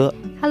亮哥。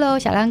Hello，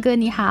 小亮哥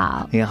你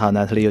好。你好，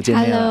娜特里又见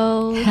面了。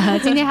Hello，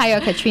 今天还有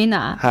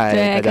Katrina。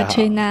对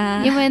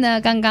Katrina。因为呢，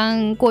刚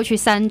刚过去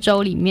3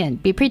周里面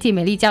Ep.3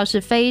 美丽教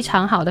室非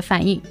常好的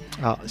反应。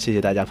好，谢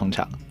谢大家捧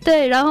场。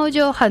对，然后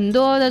就很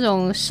多那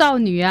种少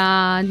女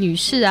啊、女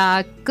士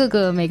啊，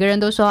每个人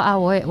都说啊，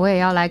我也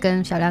要来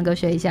跟小亮哥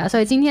学一下。所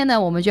以今天呢，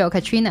我们就有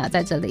Katrina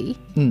在这里。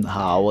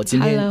好，我今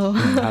天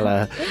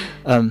Hello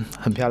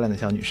很漂亮的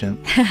小女生。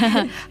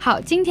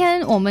好，今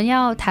天我们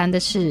要谈的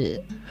是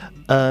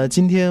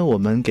今天我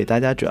们给大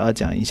家主要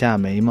讲一下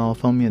眉毛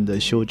方面的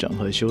修整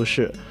和修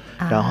饰，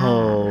然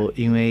后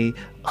因为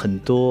很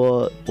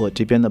多我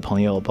这边的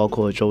朋友，包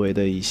括周围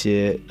的一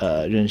些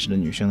认识的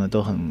女生呢，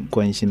都很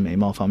关心眉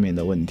毛方面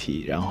的问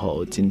题，然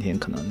后今天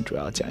可能主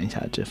要讲一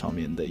下这方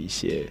面的一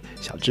些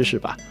小知识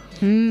吧。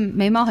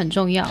眉毛很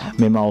重要，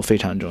眉毛非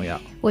常重要。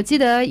我记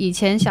得以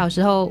前小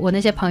时候，我那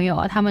些朋友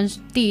啊，他们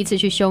第一次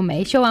去修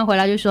眉，修完回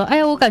来就说：“哎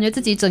呀，我感觉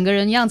自己整个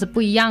人样子不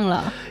一样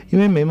了。”因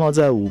为眉毛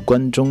在五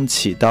官中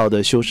起到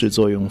的修饰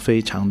作用非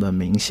常的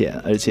明显，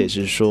而且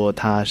是说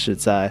它是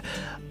在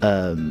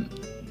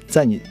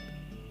你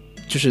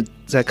就是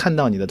在看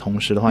到你的同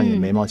时的话，你的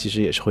眉毛其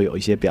实也是会有一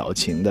些表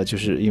情的，就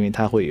是因为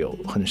它会有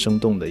很生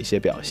动的一些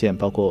表现，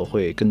包括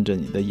会跟着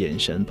你的眼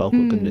神，包括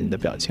跟着你的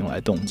表情来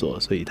动作，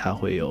所以它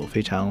会有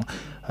非常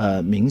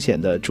明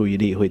显的注意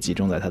力会集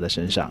中在它的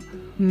身上。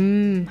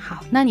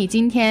好，那你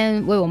今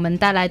天为我们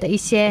带来的一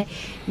些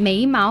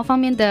眉毛方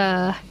面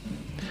的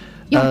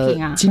用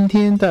品啊？今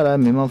天带来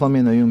眉毛方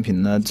面的用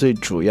品呢，最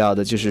主要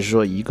的就是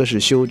说，一个是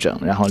修整，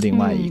然后另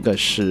外一个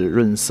是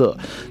润色。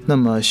那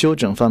么修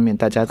整方面，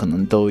大家可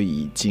能都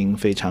已经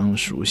非常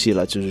熟悉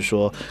了，就是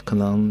说可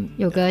能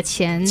有个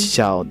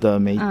小的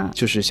眉，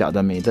就是小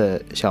的眉的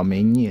小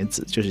眉镊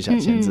子，就是小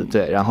钳子，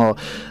对。然后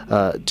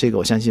这个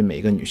我相信每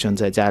个女生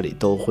在家里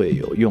都会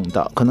有用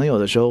到，可能有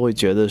的时候会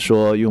觉得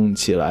说用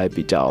起来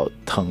比较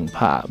疼，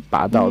怕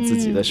拔到自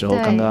己的时候，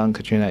刚刚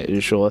Katrina 也是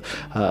说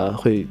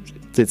会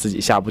对自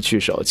己下不去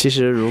手。其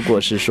实如果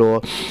是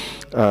说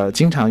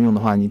经常用的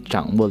话，你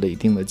掌握了一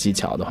定的技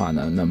巧的话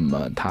呢，那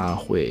么它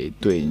会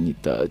对你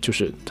的就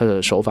是它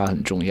的手法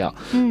很重要。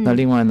那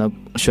另外呢，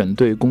选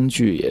对工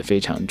具也非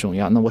常重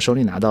要。那我手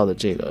里拿到的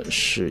这个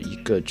是一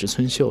个植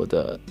村秀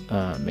的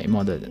眉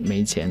毛的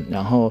眉钳，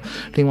然后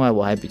另外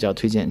我还比较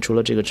推荐，除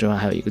了这个之外，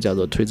还有一个叫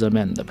做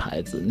Tweezerman 的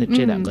牌子。那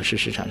这两个是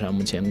市场上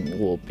目前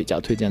我比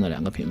较推荐的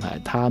两个品牌，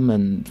他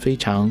们非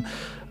常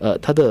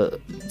它的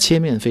切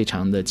面非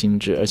常的精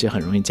致，而且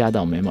很容易夹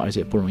到眉毛，而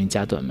且不容易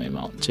夹断眉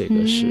毛，这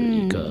个是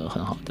一个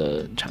很好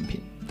的产品。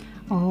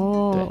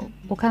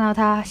我看到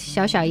它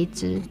小小一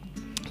支，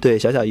对，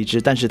小小一支，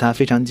但是它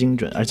非常精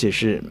准，而且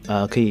是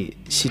可以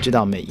细致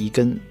到每一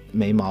根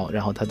眉毛，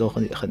然后它都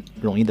很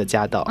容易的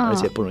夹到，而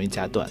且不容易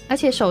夹断，而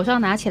且手上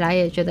拿起来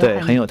也觉得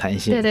对很有弹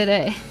性。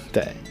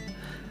对。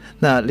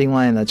那另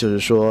外呢，就是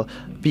说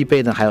必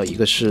备的还有一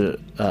个是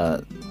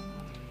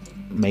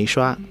眉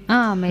刷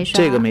眉刷，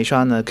这个眉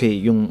刷呢可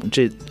以用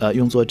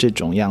作这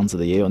种样子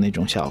的，也有那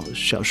种小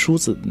梳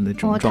子的那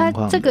种状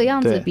况。它这个样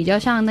子比较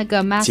像那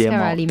个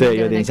mascara 里面的对，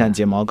有点像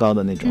睫毛膏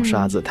的那种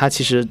刷子。它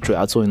其实主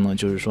要作用呢，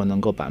就是说能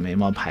够把眉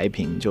毛排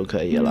平就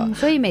可以了。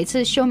所以每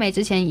次修眉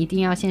之前一定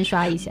要先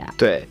刷一下。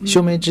对，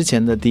修眉之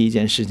前的第一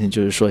件事情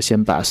就是说，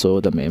先把所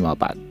有的眉毛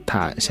把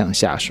它向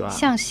下刷。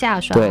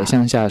对，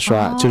向下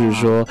刷，就是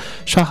说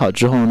刷好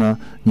之后呢，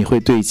你会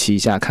对齐一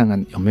下，看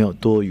看有没有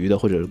多余的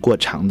或者是过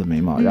长的眉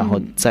毛，然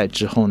后再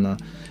之后呢，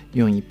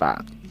用一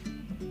把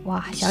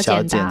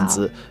小剪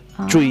子，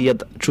注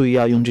意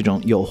要用这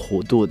种有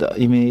弧度的，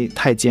因为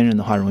太坚韧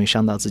的话容易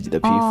伤到自己的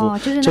皮肤。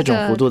就是这种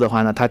弧度的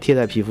话呢，它贴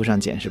在皮肤上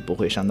剪是不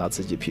会伤到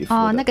自己皮肤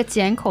的。那个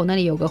剪口那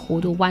里有个弧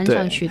度弯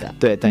上去的。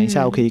对，等一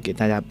下我可以给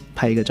大家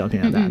拍一个照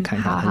片让大家看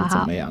一下它是怎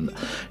么样的。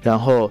然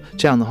后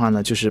这样的话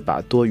呢，就是把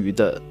多余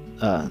的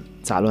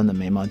杂乱的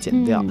眉毛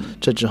剪掉，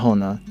这之后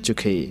呢就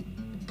可以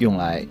用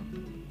来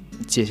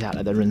接下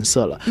来的润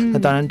色了。那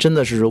当然真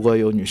的是如果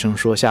有女生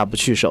说下不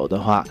去手的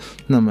话，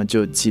那么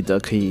就记得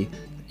可以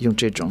用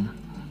这种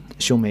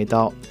修眉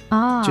刀，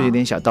就有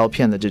点小刀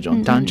片的这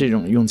种。当然这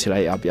种用起来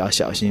也要比较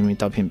小心，因为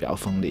刀片比较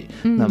锋利。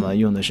那么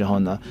用的时候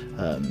呢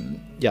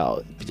要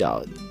比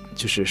较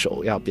就是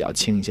手要比较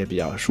轻一些，比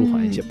较舒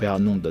缓一些，不要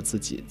弄得自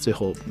己最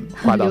后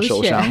刮到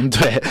手上。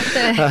对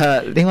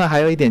另外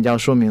还有一点要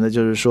说明的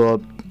就是说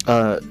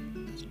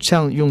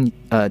像用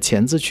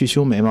钳子去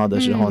修眉毛的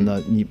时候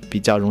呢，你比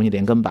较容易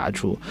连根拔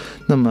出。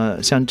那么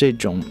像这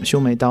种修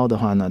眉刀的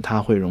话呢，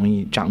它会容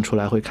易长出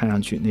来，会看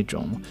上去那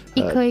种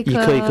一颗一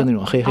颗那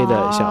种黑黑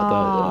的小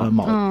的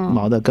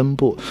毛的根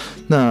部。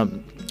那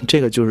这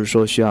个就是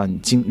说需要你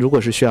如果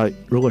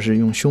是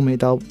用修眉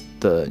刀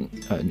的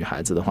女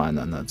孩子的话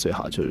呢，那最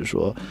好就是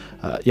说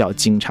要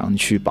经常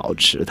去保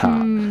持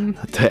它，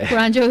对，不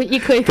然就一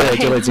颗一颗对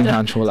就会经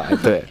常出来。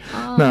对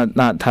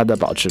那它的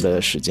保持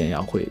的时间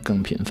要会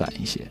更频繁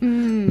一些。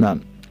那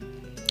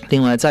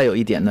另外再有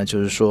一点呢，就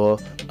是说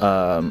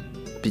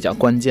比较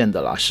关键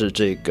的啦，是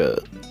这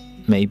个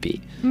眉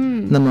笔。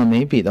那么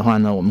眉笔的话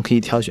呢，我们可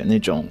以挑选那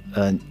种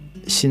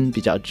芯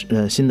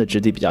的质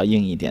地比较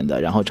硬一点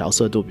的，然后着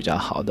色度比较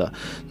好的。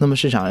那么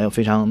市场上有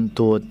非常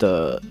多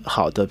的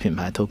好的品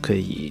牌都可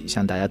以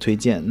向大家推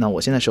荐。那我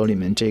现在手里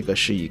面这个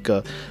是一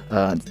个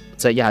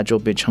在亚洲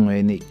被称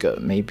为那个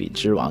眉笔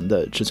之王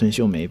的植村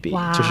秀眉笔，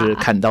就是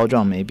砍刀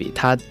状眉笔。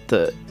它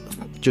的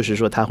就是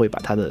说它会把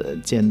它的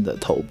尖的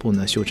头部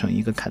呢修成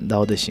一个砍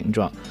刀的形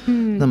状。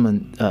那么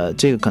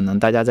这个可能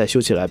大家在修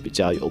起来比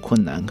较有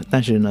困难，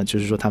但是呢就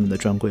是说他们的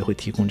专柜会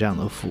提供这样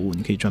的服务，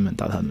你可以专门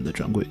到他们的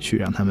专柜去，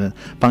让他们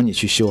帮你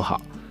去修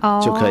好。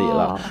就可以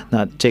了，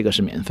那这个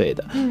是免费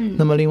的。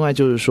那么另外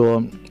就是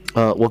说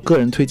我个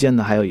人推荐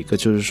的还有一个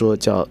就是说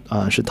叫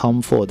是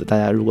Tom Ford， 大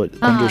家如果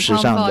关注时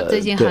尚的，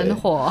最近很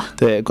火，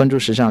对，关注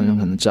时尚的人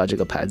可能知道这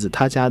个牌子，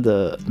他家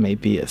的眉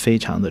笔也非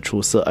常的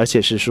出色，而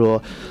且是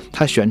说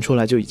它选出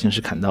来就已经是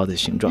砍刀的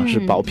形状，是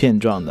薄片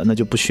状的，那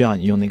就不需要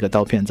你用那个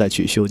刀片再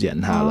去修剪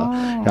它了。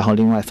然后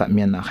另外反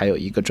面呢还有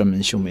一个专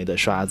门修眉的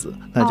刷子，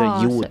那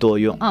就一物多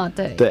用。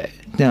对，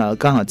那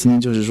刚好今天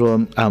就是说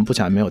不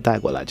巧没有带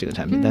过来这个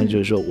产品，但是就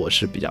是说我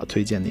是比较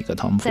推荐的一个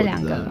Tom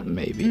Ford 的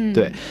眉笔。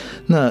对，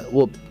那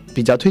我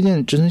比较推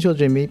荐植村秀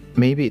这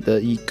眉笔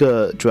的一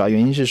个主要原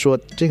因是说，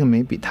这个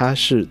眉笔它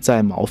是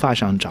在毛发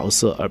上着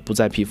色，而不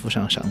在皮肤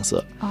上上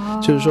色。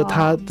就是说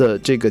它的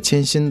这个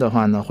铅芯的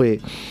话呢，会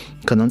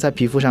可能在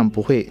皮肤上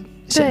不会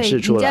显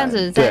示出来，你这样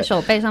子在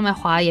手背上面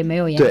划也没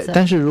有颜色。对，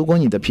但是如果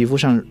你的皮肤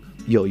上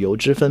有油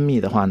脂分泌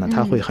的话呢，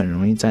它会很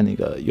容易在那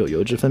个有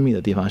油脂分泌的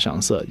地方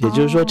上色。也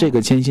就是说，这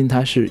个铅芯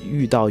它是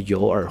遇到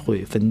油而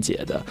会分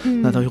解的，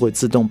那它就会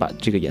自动把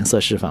这个颜色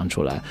释放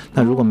出来。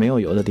那如果没有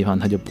油的地方，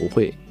它就不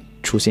会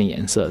出现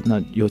颜色。那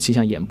尤其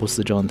像眼部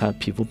四周，它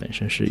皮肤本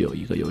身是有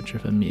一个油脂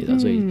分泌的，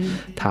所以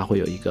它会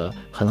有一个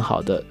很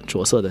好的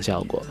着色的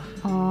效果。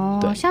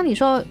对，像你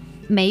说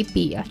眉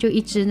笔啊，就一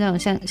支那种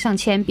像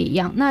铅笔一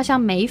样，那像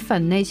眉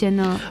粉那些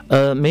呢？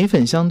眉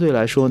粉相对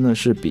来说呢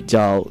是比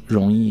较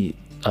容易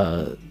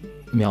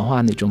描画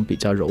那种比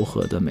较柔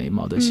和的眉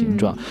毛的形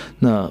状，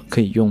那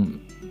可以用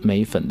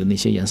眉粉的那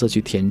些颜色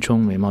去填充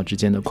眉毛之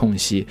间的空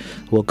隙。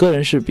我个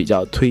人是比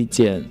较推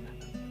荐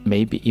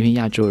眉笔，因为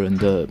亚洲人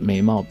的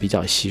眉毛比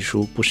较稀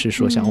疏，不是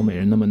说像欧美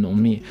人那么浓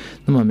密，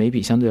那么眉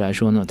笔相对来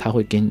说呢，它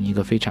会给你一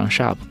个非常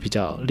sharp 比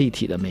较立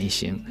体的眉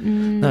形。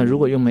那如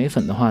果用眉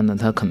粉的话呢，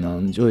它可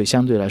能就会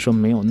相对来说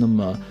没有那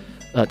么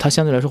它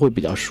相对来说会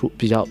比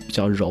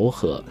较柔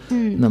和。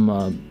那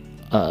么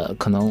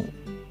可能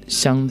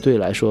相对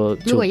来说，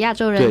如果亚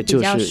洲人比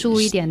较疏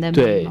一点的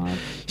眉毛，对，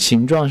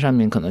形状上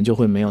面可能就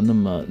会没有那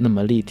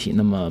么立体，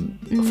那么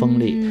锋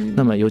利。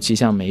那么尤其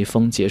像眉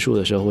峰结束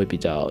的时候，会比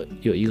较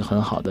有一个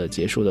很好的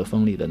结束的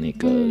锋利的那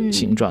个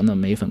形状，那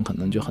眉粉可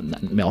能就很难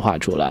描画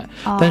出来。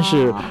但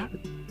是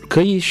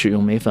可以使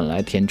用眉粉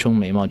来填充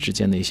眉毛之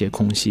间的一些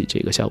空隙，这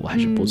个效果还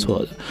是不错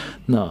的。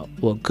那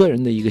我个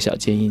人的一个小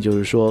建议就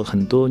是说，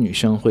很多女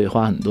生会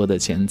花很多的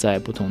钱在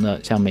不同的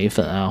像眉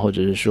粉啊，或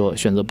者是说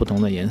选择不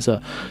同的颜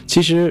色。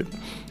其实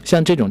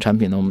像这种产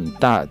品呢，我们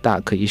大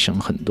可以省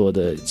很多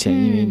的钱，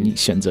因为你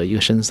选择一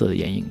个深色的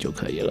眼影就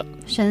可以了。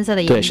深色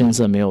的眼影，对，深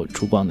色没有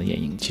出光的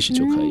眼影其实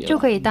就可以了，就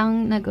可以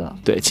当那个。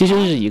对，其实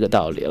是一个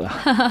道理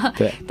了。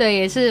对对，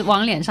也是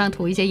往脸上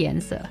涂一些颜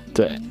色。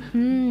对，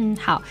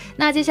好，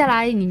那接下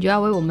来你就要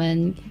为我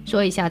们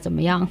说一下怎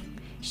么样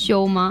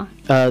修吗？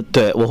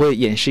对，我会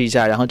演示一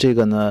下，然后这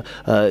个呢，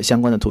相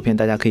关的图片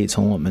大家可以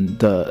从我们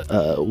的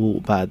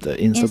558的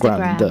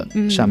Instagram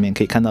的上面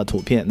可以看到图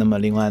片。那么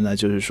另外呢，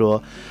就是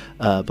说，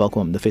包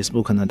括我们的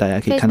Facebook 呢，大家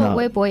可以看到 Facebook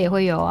微博也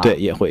会有啊。对，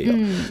也会有。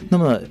那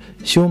么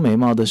修眉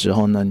毛的时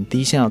候呢，你第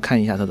一先要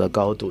看一下它的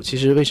高度。其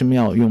实为什么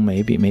要用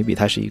眉笔？眉笔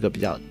它是一个比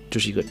较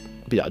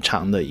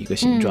长的一个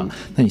形状，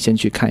那你先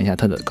去看一下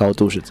它的高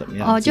度是怎么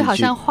样。就好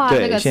像画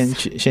那个，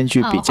对，先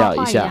去比较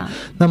一下。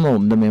那么我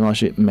们的眉毛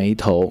是眉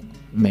头、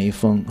眉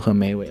峰和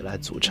眉尾来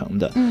组成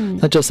的。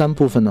那这3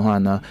部分的话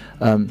呢，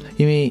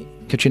因为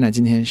Katrina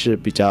今天是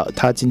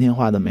她今天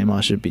画的眉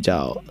毛是比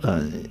较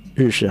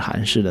日式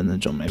韩式的那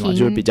种眉毛，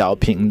就是比较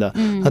平的。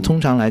那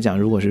通常来讲，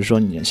如果是说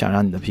你想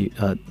让你的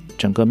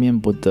整个面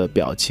部的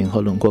表情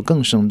和轮廓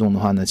更生动的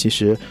话呢，其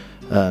实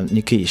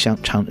你可以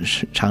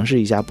尝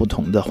试一下不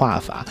同的画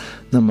法。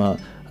那么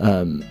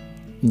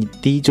你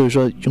第一就是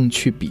说用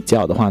去比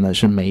较的话呢，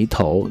是眉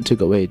头这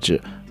个位置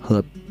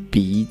和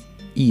鼻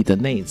翼的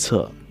内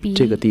侧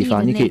这个地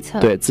方，你可以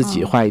对自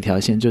己画一条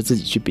线，就自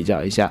己去比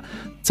较一下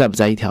在不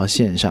在一条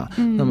线上。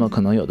那么可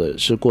能有的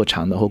是过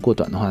长的或过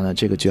短的话呢，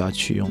这个就要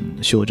去用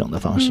修整的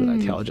方式来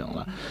调整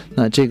了。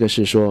那这个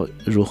是说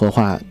如何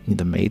画你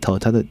的眉头，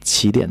它的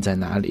起点在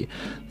哪里。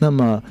那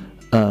么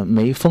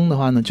眉峰的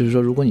话呢，就是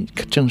说如果你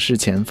正视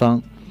前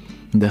方，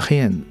你的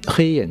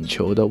黑眼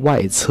球的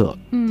外侧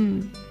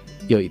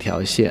有一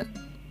条线，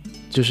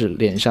就是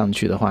连上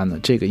去的话呢，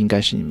这个应该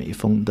是你眉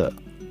峰的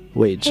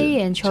位置。黑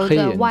眼球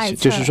的外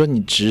侧，就是说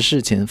你直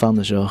视前方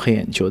的时候，黑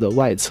眼球的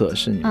外侧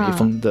是你眉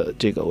峰的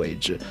这个位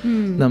置。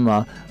那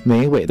么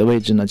眉尾的位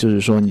置呢，就是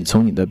说你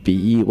从你的鼻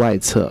翼外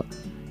侧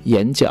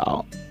眼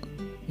角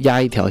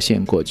压一条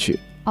线过去。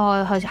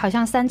好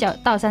像三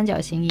角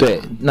形一样。对，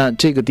那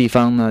这个地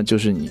方呢，就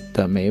是你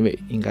的眉尾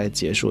应该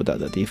结束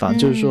的地方。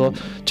就是说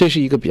这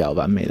是一个比较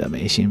完美的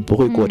眉形，不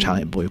会过长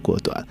也不会过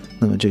短。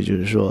那么这就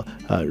是说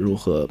如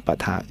何把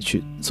它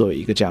去作为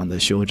一个这样的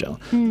修整。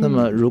那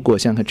么如果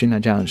像 Katrina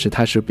这样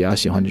她是比较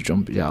喜欢这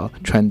种比较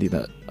trendy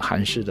的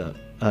韩式的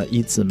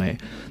一字眉，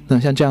那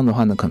像这样的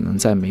话呢，可能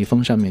在眉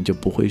峰上面就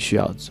不会需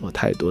要做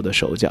太多的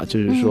手脚，就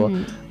是说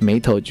眉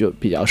头就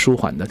比较舒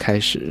缓的开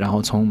始，然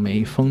后从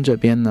眉峰这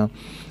边呢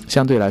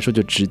相对来说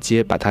就直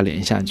接把它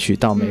连下去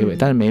到眉尾，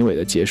但是眉尾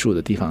的结束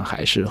的地方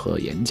还是和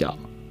眼角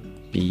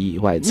鼻翼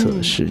外侧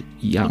是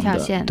一样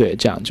的，对，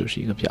这样就是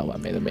一个比较完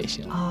美的眉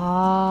形。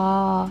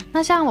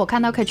那像我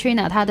看到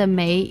Katrina 她的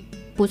眉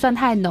不算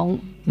太浓，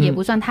也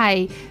不算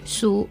太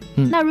疏，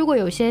那如果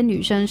有些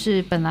女生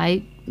是本来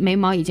眉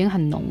毛已经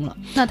很浓了，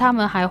那她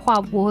们还画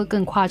不会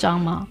更夸张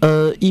吗？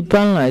一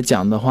般来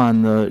讲的话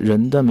呢，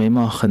人的眉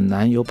毛很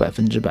难有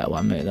100%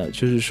完美的，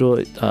就是说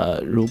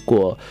如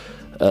果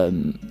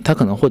它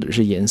可能或者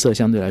是颜色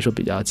相对来说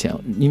比较浅，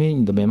因为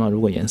你的眉毛如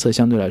果颜色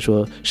相对来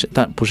说是，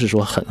但不是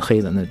说很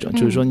黑的那种，就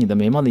是说你的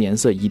眉毛的颜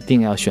色一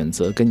定要选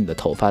择跟你的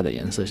头发的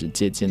颜色是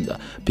接近的，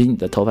比你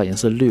的头发颜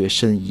色略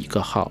深1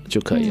个号就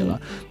可以了。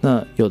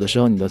那有的时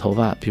候你的头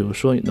发，比如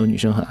说有的女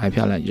生很爱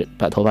漂亮，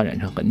把头发染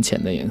成很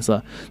浅的颜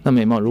色，那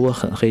眉毛如果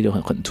很黑就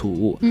很突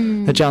兀。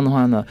那这样的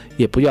话呢，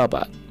也不要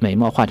把眉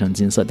毛画成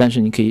金色，但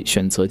是你可以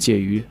选择介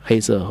于黑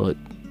色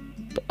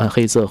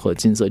和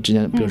金色之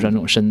间，比如说那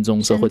种深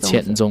棕色或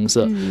浅棕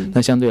色，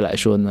那相对来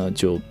说呢，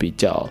就比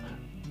较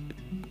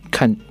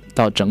看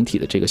到整体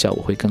的这个效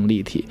果会更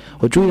立体。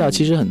我注意到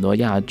其实很多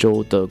亚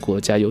洲的国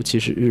家，尤其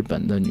是日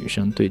本的女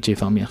生对这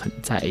方面很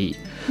在意。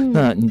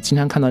那你经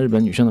常看到日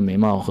本女生的眉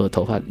毛和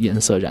头发颜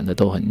色染的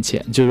都很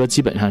浅，就是说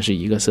基本上是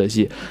一个色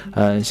系。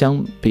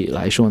相比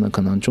来说呢，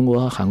可能中国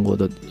和韩国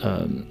的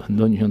很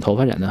多女生头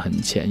发染的很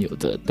浅，有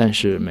的，但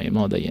是眉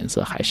毛的颜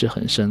色还是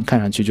很深，看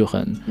上去就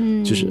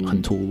很就是很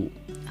突兀。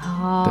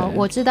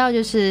我知道，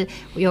就是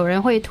有人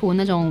会涂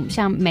那种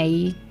像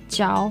眉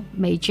胶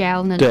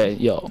那种。对，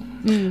有。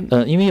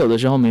因为有的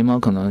时候眉毛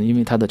可能因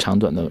为它的长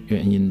短的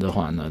原因的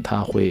话呢，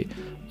它会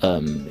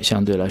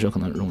相对来说可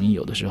能容易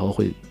有的时候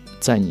会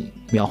在你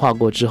描画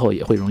过之后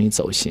也会容易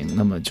走形，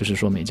那么就是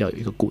说眉胶有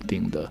一个固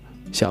定的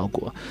效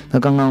果。那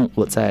刚刚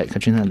我在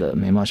Katrina 的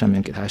眉毛上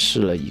面给她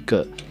试了一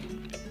个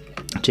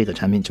这个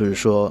产品，就是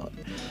说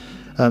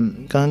刚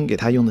刚给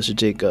他用的是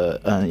这个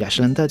雅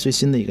诗兰黛最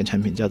新的一个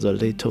产品，叫做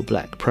Little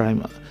Black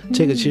Primer。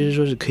这个其实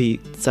说是可以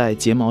在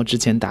睫毛之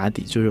前打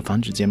底，就是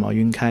防止睫毛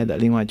晕开的。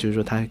另外就是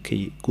说它可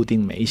以固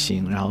定眉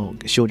形，然后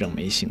修整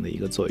眉形的一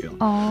个作用。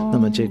那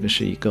么这个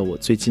是一个我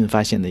最近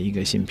发现的一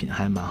个新品，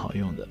还蛮好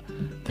用的。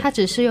它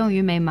只适用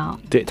于眉毛？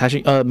对，它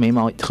是眉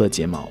毛和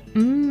睫毛。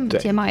对，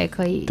睫毛也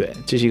可以。对，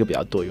这是一个比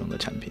较多用的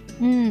产品。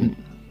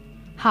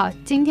好，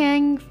今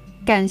天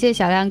感谢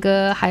小亮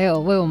哥，还有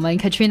为我们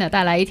Katrina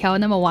带来一条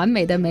那么完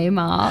美的眉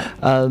毛。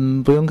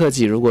不用客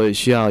气，如果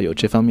需要有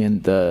这方面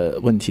的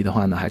问题的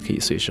话呢，还可以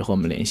随时和我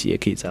们联系，也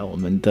可以在我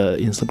们的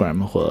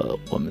Instagram 或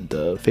我们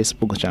的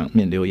Facebook 上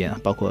面留言，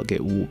包括给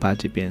558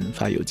这边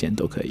发邮件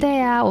都可以。对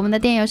啊，我们的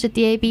电邮是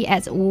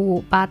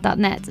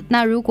dab@558.net。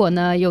那如果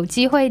呢有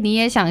机会你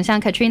也想像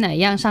Katrina 一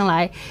样上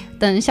来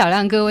等小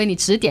亮哥为你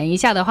指点一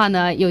下的话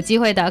呢，有机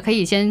会的可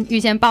以预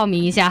先报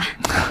名一下。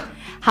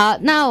好，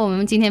那我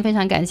们今天非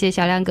常感谢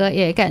小亮哥，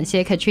也感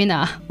谢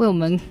Katrina 为我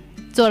们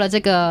做了这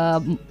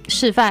个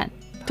示范。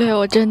对，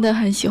我真的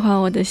很喜欢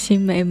我的新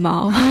眉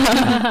毛。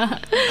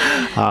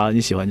好，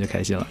你喜欢就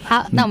开心了。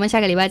好，那我们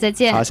下个礼拜再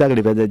见。好，下个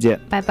礼拜再见，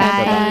拜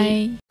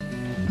拜。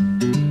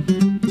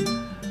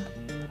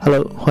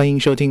Hello， 欢迎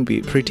收听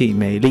比 Pretty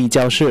美丽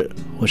教室，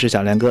我是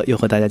小亮哥，又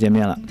和大家见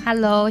面了。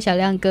Hello， 小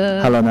亮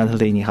哥。Hello，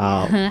 Natalie， 你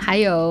好。还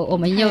有我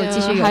们又继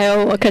续还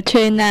有我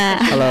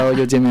Katrina。Hello，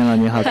 又见面了，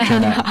你好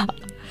Katrina。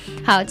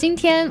好，今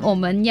天我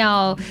们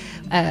要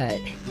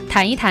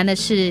谈一谈的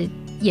是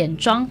眼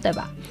妆，对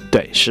吧？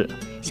对，是。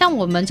像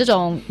我们这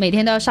种每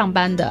天都要上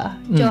班的，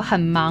就很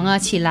忙啊，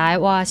起来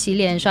哇，洗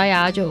脸刷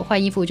牙就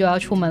换衣服就要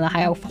出门了，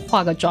还要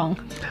化个妆。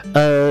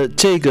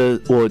这个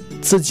我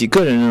自己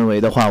个人认为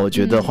的话，我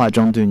觉得化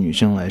妆对女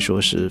生来说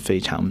是非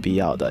常必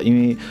要的，因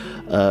为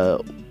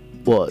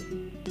我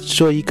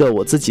说一个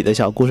我自己的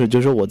小故事，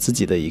就是我自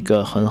己的一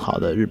个很好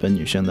的日本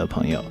女生的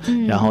朋友，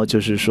然后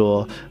就是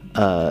说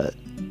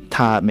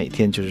她每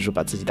天就是说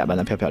把自己打扮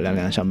得漂漂亮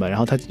亮上班，然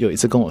后她有一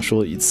次跟我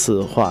说一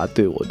次话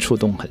对我触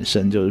动很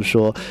深，就是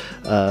说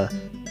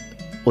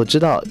我知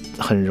道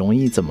很容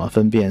易怎么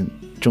分辨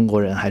中国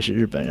人还是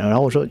日本人，然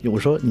后我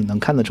说你能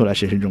看得出来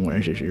谁是中国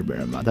人谁是日本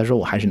人吗？他说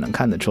我还是能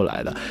看得出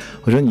来的。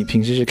我说你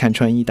平时是看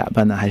穿衣打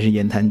扮呢，还是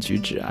言谈举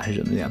止啊，还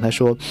是怎么样？他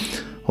说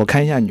我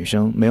看一下女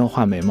生没有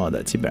画眉毛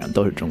的基本上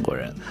都是中国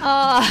人。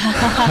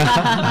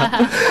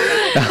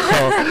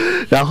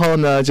然后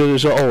呢就是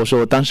说我说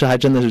我当时还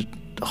真的是，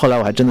后来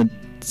我还真的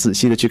仔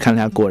细的去看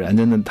了一下，果然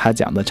真的他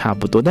讲的差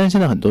不多。但是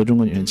现在很多中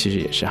国女生其实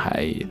也是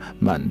还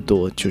蛮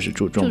多就是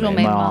注重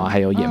眉毛啊，还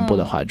有眼部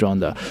的化妆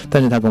的。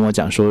但是他跟我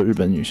讲说日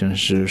本女生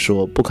是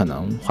说不可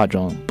能化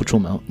妆不出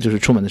门，就是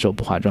出门的时候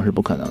不化妆是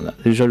不可能的。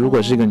就是说如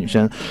果是一个女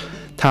生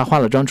她化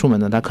了妆出门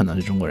呢，她可能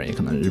是中国人也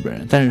可能是日本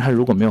人，但是她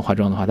如果没有化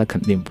妆的话她肯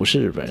定不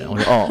是日本人。我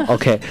说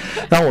OK，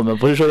 那我们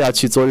不是说要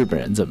去做日本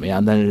人怎么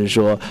样，但是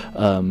说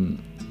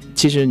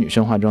其实女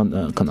生化妆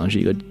可能是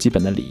一个基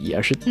本的礼仪，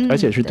而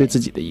且是对自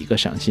己的一个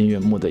赏心悦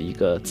目的一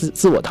个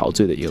自我陶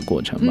醉的一个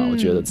过程吧。我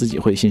觉得自己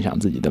会欣赏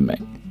自己的美，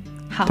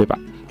对吧？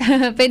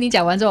被你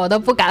讲完之后我都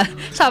不敢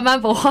上班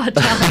不化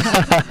妆。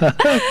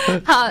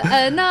好，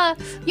那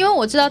因为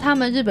我知道他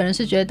们日本人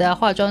是觉得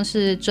化妆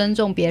是尊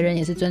重别人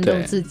也是尊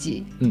重自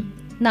己。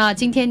那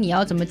今天你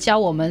要怎么教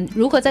我们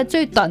如何在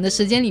最短的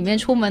时间里面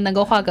出门能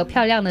够画个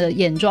漂亮的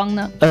眼妆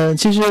呢？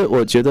其实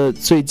我觉得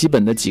最基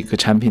本的几个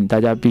产品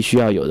大家必须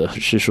要有的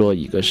是说，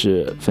一个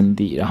是粉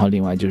底，然后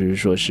另外就是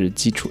说是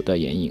基础的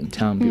眼影，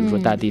像比如说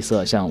大地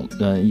色，像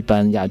一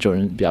般亚洲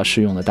人比较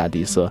适用的大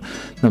地色。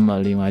那么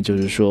另外就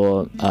是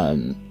说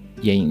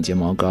眼影、睫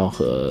毛膏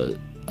和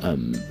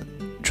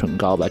唇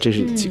膏吧，这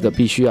是几个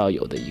必须要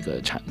有的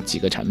几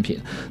个产品。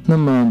那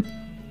么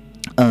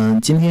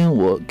今天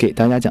我给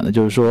大家讲的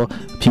就是说，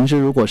平时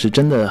如果是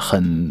真的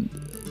很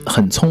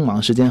匆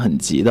忙，时间很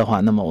急的话，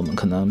那么我们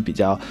可能比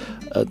较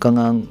刚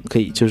刚可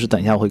以就是等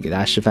一下我会给大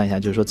家示范一下，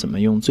就是说怎么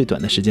用最短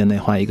的时间内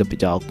画一个比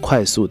较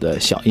快速的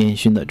小烟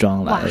熏的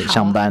妆来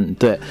上班。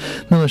对，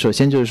那么首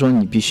先就是说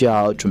你必须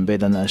要准备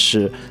的呢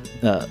是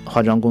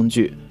化妆工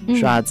具、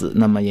刷子。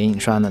那么眼影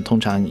刷呢，通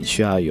常你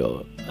需要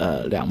有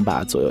2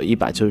把左右，一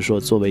把就是说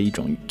作为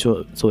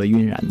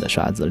晕染的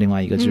刷子，另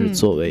外一个就是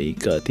作为一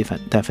个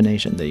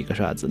definition 的一个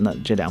刷子。那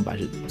这2把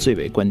是最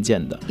为关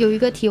键的。有一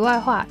个题外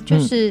话，就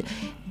是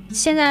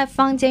现在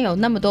坊间有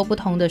那么多不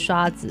同的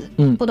刷子，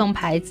不同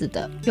牌子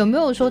的，有没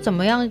有说怎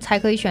么样才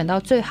可以选到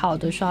最好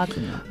的刷子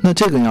呢？那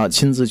这个你要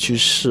亲自去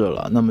试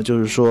了。那么就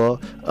是说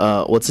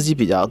我自己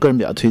个人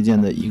比较推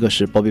荐的一个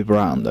是 Bobbi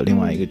Brown 的，另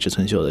外一个植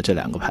村秀的，这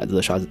2个牌子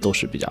的刷子都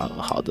是比较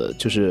好的。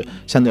就是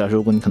相对来说，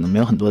如果你可能没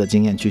有很多的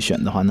经验去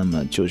选的话，那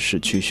么就是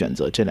去选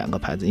择这2个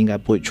牌子应该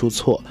不会出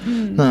错。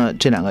那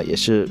这2个也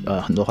是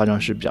很多化妆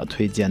师比较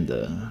推荐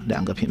的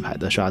2个品牌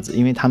的刷子，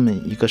因为他们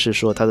一个是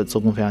说它的做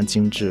工非常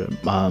精致，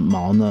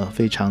毛呢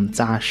非常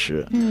扎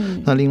实。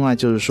那另外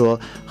就是说，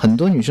很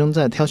多女生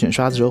在挑选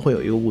刷子的时候会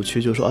有一个误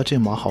区，就是说这个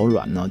毛好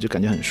软呢，就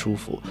感觉很舒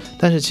服。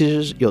但是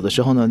其实有的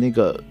时候呢，那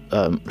个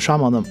刷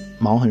毛的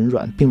毛很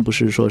软，并不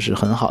是说是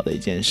很好的一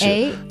件事。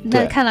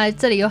那看来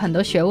这里有很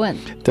多学问，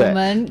我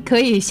们可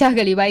以下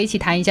个礼拜一起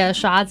谈一下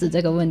刷子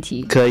这个问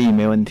题。可以，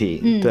没问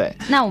题。对。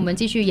那我们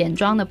继续眼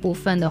妆的部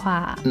分的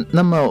话，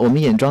那么我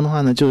们眼妆的话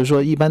呢，就是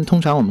说一般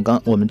通常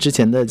我们之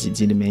前的几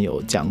集里面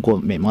有讲过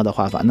眉毛的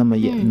画法。那么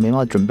眉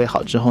毛准备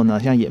好之后呢，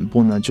像眼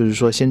部呢，就是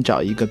说先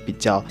找一个比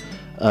较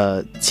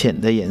浅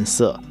的颜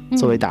色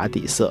作为打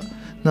底色。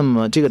那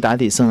么这个打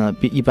底色呢，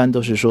一般都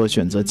是说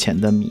选择浅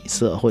的米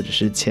色，或者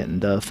是浅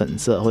的粉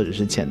色，或者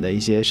是浅的一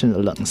些甚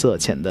至冷色，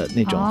浅的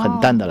那种很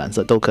淡的蓝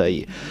色都可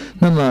以。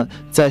那么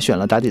在选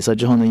了打底色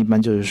之后呢，一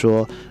般就是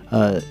说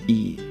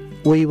以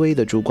微微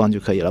的珠光就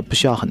可以了，不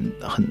需要很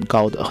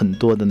高的很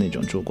多的那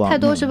种珠光。太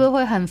多是不是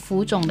会很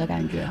浮肿的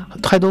感觉？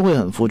太多会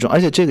很浮肿，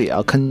而且这个也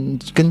要根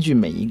据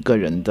每一个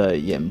人的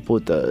眼部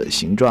的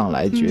形状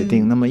来决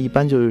定。那么一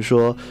般就是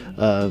说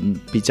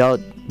比较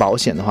保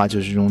险的话，就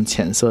是用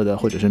浅色的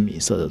或者是米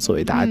色的作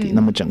为打底，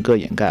那么整个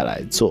掩盖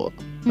来做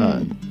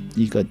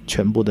一个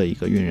全部的一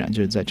个晕染，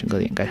就是在整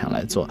个掩盖上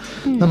来做。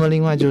那么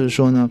另外就是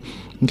说呢，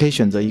你可以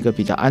选择一个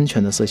比较安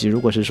全的色系。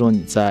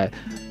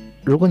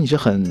如果你是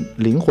很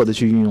灵活的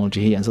去运用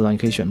这些颜色的话，你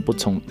可以选不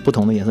同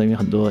的颜色，因为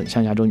很多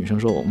像亚洲女生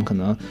说，我们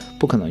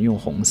不可能用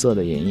红色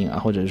的眼影啊，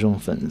或者是用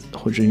粉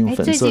色的眼影。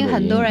最近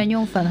很多人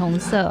用粉红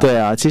色。对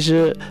啊，其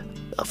实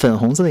粉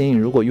红色的眼影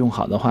如果用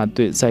好的话，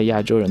对，在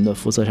亚洲人的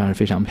肤色上是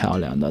非常漂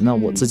亮的。那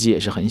我自己也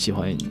是很喜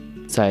欢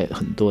在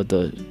很多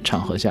的场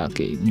合下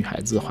给女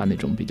孩子画那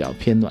种比较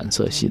偏暖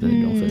色系的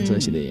那种粉色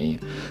系的眼影。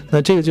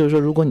那这个就是说，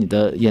如果你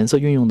的颜色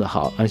运用的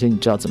好，而且你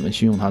知道怎么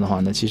去用它的话，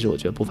那其实我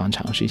觉得不妨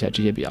尝试一下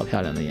这些比较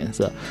漂亮的颜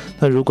色。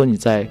那如果你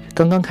在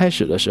刚刚开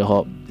始的时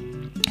候，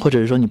或者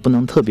是说你不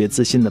能特别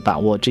自信的把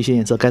握这些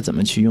颜色该怎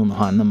么去用的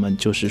话，那么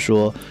就是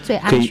说最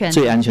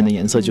安全的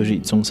颜色就是以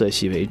棕色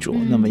系为主。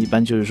那么一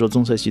般就是说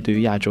棕色系对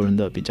于亚洲人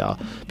的比较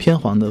偏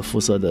黄的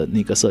肤色的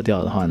那个色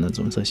调的话呢，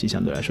棕色系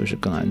相对来说是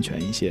更安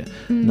全一些。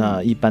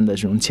那一般的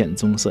这种浅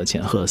棕色、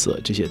浅褐色，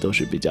这些都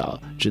是比较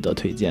值得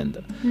推荐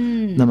的。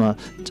那么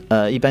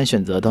一般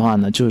选择的话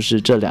呢，就是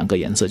这2个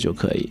颜色就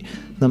可以。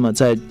那么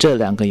在这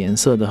2个颜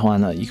色的话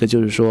呢，一个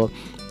就是说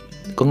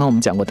刚刚我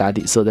们讲过打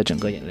底色在整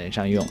个眼帘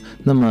上用。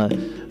那么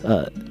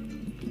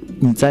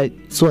你在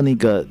做那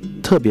个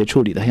特别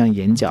处理的，像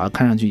眼角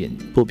看上去眼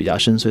部比较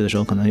深邃的时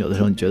候，可能有的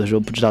时候你觉得说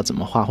不知道怎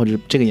么画，或者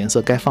这个颜色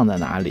该放在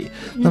哪里。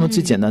那么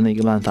最简单的一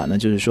个办法呢，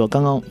就是说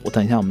刚刚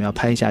等一下我们要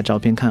拍一下照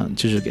片看，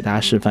就是给大家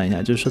示范一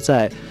下，就是说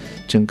在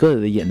整个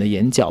的眼的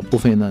眼角部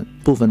分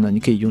呢，你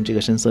可以用这个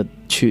深色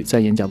去在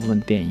眼角部分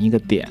点一个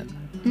点。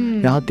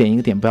然后点一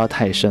个点不要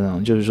太深啊，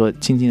就是说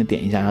轻轻的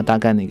点一下，然后大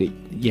概那个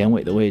眼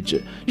尾的位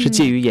置是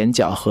介于眼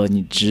角和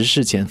你直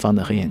视前方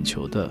的黑眼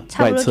球的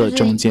外侧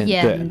中间。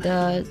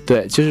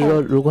对，就是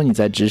说如果你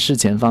在直视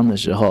前方的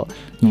时候，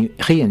你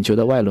黑眼球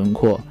的外轮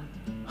廓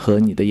和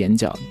你的眼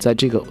角在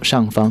这个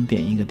上方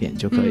点一个点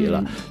就可以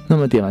了。那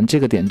么点完这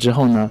个点之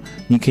后呢，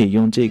你可以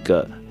用这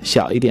个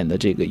小一点的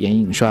这个眼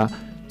影刷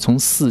从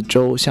四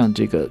周向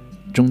这个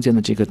中间的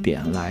这个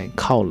点来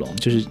靠拢，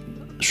就是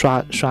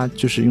刷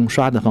就是用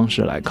刷的方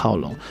式来靠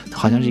拢，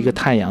好像是一个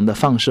太阳的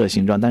放射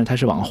形状，但是它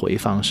是往回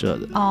放射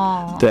的。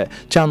对，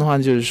这样的话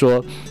就是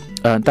说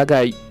大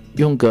概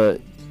用个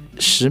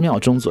10秒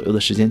钟左右的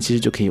时间其实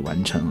就可以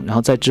完成。然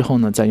后在之后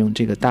呢，再用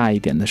这个大一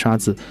点的刷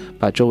子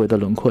把周围的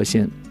轮廓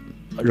先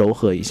柔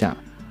和一下。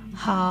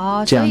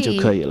好，这样就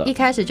可以了。一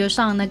开始就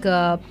上那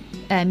个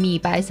米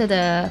白色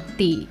的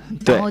底，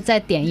对，然后再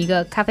点一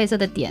个咖啡色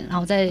的点，然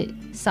后再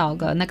扫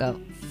个那个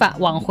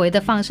往回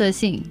的放射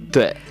性，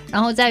对，然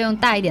后再用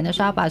大一点的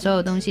刷把所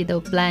有东西都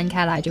blend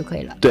开来就可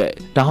以了。对，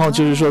然后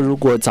就是说，如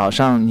果早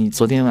上你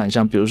昨天晚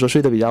上，比如说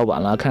睡得比较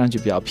晚了，看上去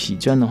比较疲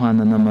倦的话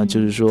呢，那么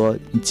就是说，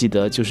你记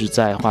得就是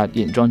在画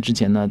眼妆之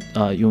前呢，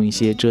用一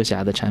些遮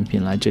瑕的产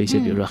品来遮一些，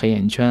比如说黑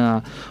眼圈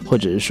啊，或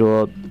者是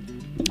说。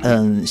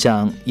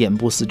像眼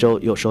部四周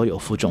有时候有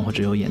浮肿或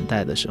者有眼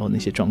袋的时候，那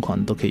些状况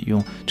都可以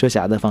用遮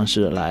瑕的方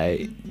式来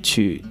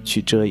去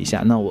遮一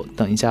下。那我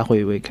等一下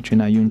会为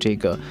Katrina 用这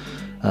个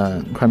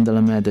Crème de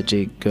la Mer 的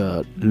这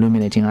个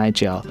Illuminating Eye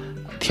Gel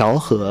调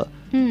和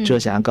遮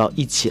瑕膏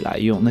一起来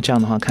用，那这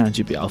样的话看上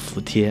去比较服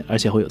帖，而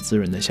且会有滋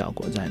润的效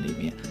果在里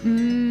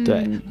面。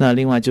对。那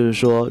另外就是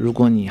说，如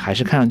果你还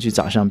是看上去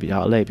早上比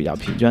较累、比较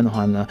疲倦的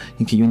话呢，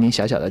你可以用点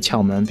小小的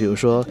窍门，比如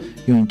说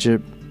用一支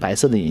白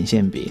色的眼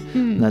线笔，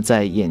那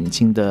在眼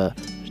睛的，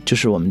就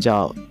是我们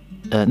叫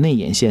内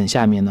眼线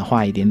下面呢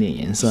画一点点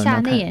颜色，下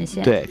内眼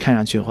线，对，看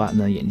上去的话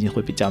呢眼睛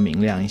会比较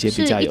明亮一些，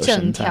比较有神采。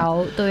是一整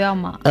条都要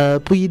吗？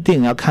不一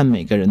定，要看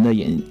每个人的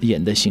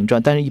眼的形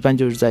状，但是一般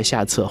就是在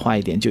下侧画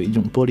一点，就有一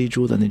种玻璃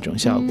珠的那种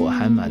效果，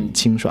还蛮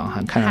清爽，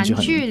还看上去很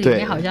韩剧里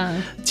面好像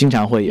经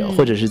常会有，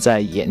或者是在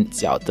眼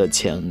角的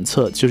前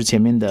侧，就是前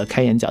面的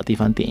开眼角地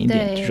方点一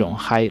点这种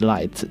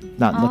highlight，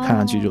 那看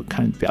上去就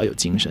看比较有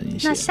精神一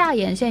些。那下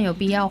眼线有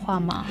必要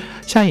画吗？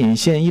下眼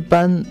线一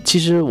般，其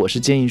实我是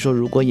建议说，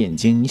如果眼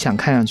睛你想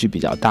看上去比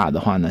较大的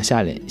话呢，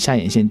下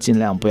眼线尽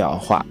量不要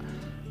画，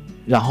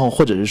然后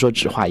或者是说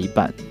只画一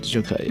半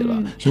就可以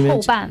了，因为后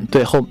半，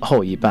对，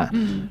后一半，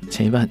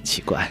前一半很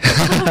奇怪，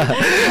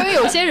因为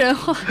有些人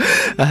画，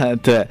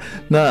对，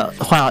那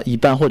画一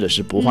半或者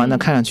是不画，那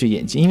看上去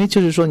眼睛，因为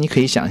就是说你可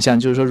以想象，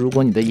就是说如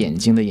果你的眼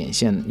睛的眼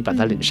线，你把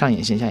它上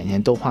眼线、下眼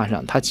线都画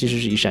上，它其实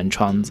是一扇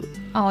窗子，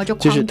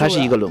就是它是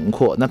一个轮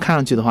廓，那看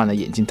上去的话呢，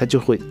眼睛它就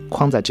会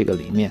框在这个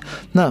里面，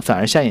那反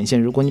而下眼线，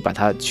如果你把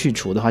它去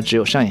除的话，只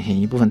有上眼线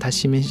一部分，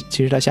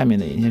其实它下面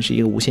的眼线是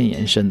一个无限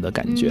延伸的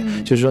感觉，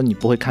就是说你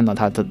不会看到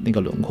它的那个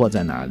轮廓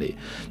在哪里。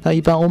那一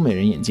般欧美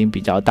人眼睛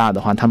比较大的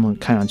话，他们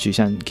看上去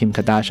像 Kim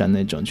Kardashian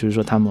那种，就是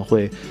说他们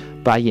会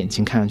把眼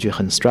睛看上去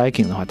很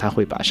striking 的话，他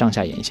会把上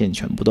下眼线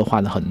全部都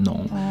画得很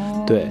浓。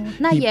对，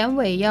那眼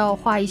尾要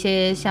画一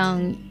些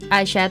像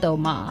eyeshadow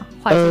吗？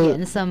画一些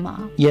颜色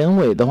吗？眼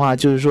尾的话，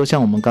就是说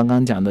像我们刚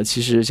刚讲的，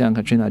其实像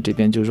Katrina 这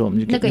边，就是说我们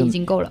就那个已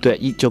经够了，对，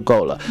就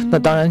够了。那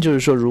当然就是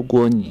说，如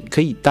果你可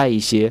以带一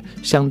些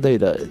相对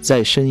的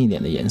再深一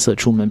点的颜色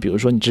出门，比如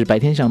说你只是白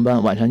天上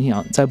班，晚上你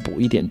想再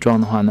补一点妆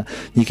的话呢，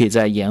你可以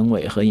在眼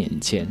尾和眼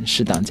前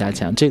适当加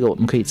强。这个我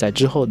们可以在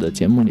之后的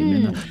节目里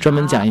面呢，专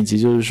门讲一集，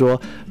就是说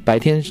白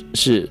天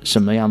是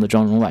什么样的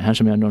妆容，晚上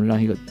什么样的妆容，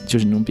让一个就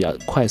是那种比较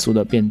快速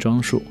的变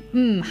妆术。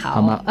好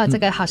吗？这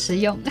个好实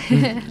用。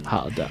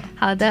好的，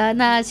好的，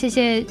那谢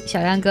谢小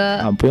亮哥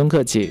啊，不用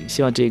客气，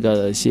希望这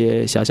个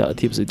些小小的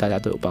tips 对大家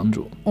都有帮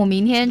助。我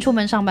明天出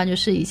门上班就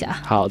试一下。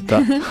好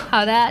的，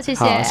好的，谢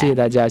谢，好，谢谢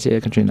大家，谢谢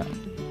Katrina。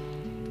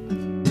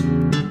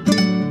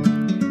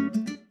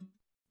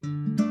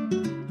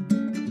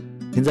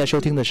您在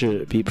收听的是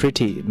Be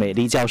Pretty 美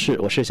丽教室，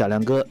我是小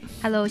亮哥。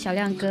Hello， 小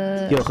亮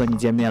哥，又和你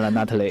见面了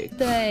Natalie。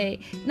 对，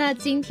那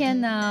今天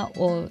呢，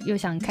我又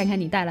想看看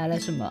你带来了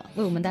什么，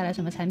为我们带来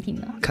什么产品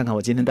呢？看看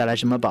我今天带来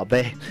什么宝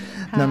贝。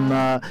那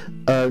么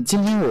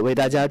今天我为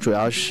大家主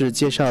要是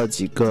介绍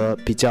几个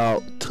比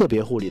较特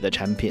别护理的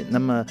产品。那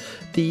么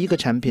第一个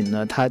产品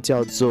呢，它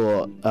叫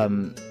做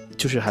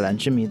就是海蓝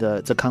之谜的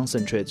The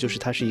Concentrate， 就是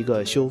它是一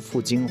个修复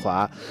精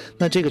华。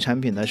那这个产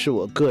品呢，是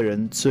我个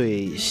人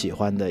最喜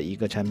欢的一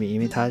个产品，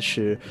因为它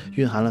是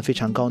蕴含了非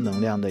常高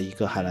能量的一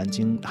个海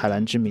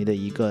蓝之谜的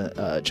一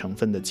个成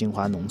分的精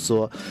华浓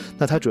缩。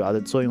那它主要的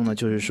作用呢，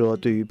就是说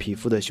对于皮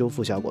肤的修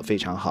复效果非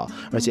常好，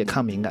而且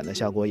抗敏感的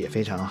效果也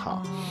非常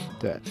好。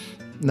对，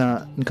那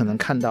你可能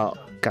看到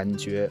感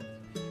觉，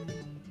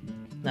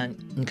那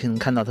你可能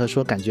看到他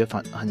说感觉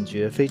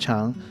非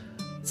常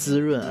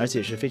滋润，而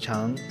且是非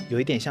常有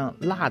一点像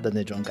辣的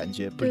那种感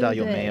觉，不知道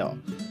有没有？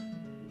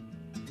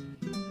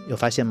有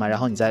发现吗？然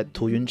后你在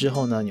涂匀之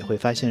后呢，你会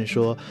发现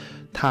说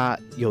它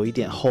有一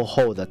点厚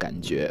厚的感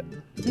觉，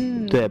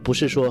对，不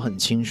是说很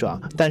清爽，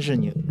但是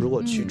你如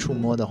果去触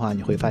摸的话，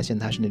你会发现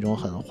它是那种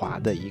很滑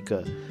的一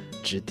个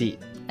质地。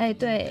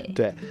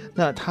对，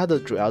那它的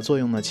主要作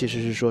用呢，其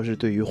实是说是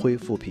对于恢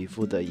复皮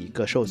肤的一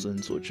个受损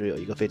组织有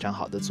一个非常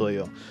好的作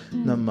用。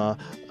那么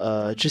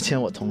之前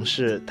我同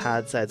事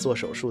他在做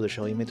手术的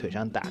时候，因为腿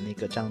上打那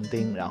个钢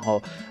钉，然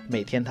后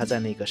每天他在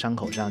那个伤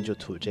口上就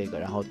涂这个，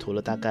然后涂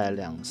了大概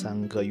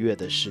2-3个月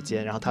的时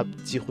间，然后他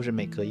几乎是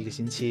每隔1个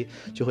星期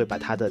就会把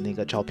他的那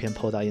个照片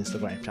po 到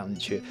Instagram 上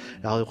去，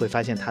然后会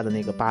发现他的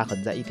那个疤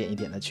痕在一点一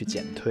点的去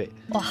减退。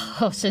哇，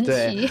好神奇！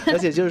对，而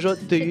且就是说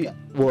对于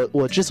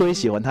我之所以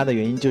喜欢他的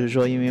原因，就是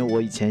说因为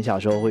我以前小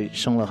时候会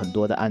生了很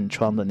多的暗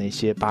疮的那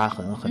些疤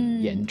痕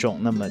很严重，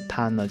那么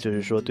它呢就是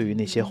说对于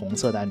那些红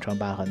色的暗疮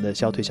疤痕的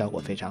消退效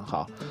果非常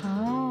好。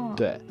哦，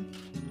对，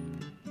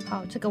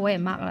好，这个我也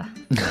mark 了。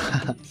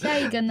下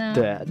一个呢？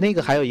对，那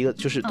个还有一个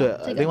就是对，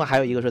另外还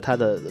有一个是它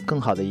的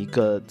更好的一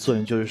个作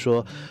用，就是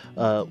说，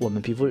我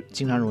们皮肤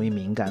经常容易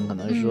敏感，可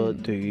能是说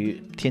对于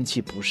天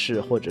气不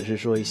适，或者是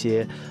说一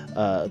些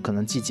可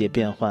能季节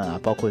变换啊，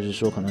包括是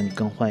说可能你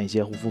更换一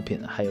些护肤品，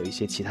还有一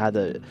些其他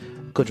的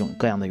各种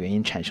各样的原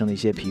因产生的一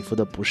些皮肤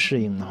的不适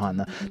应的话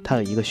呢，它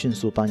有一个迅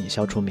速帮你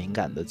消除敏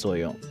感的作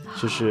用。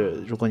就是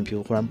如果你皮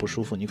肤忽然不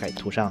舒服，你可以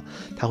涂上，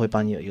它会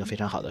帮你有一个非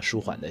常好的舒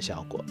缓的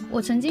效果。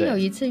我曾经有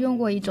一次用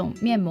过一种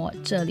面膜，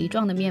啫喱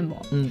状的面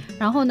膜，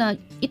然后呢，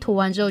一涂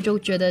完之后就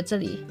觉得这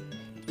里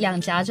两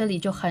颊这里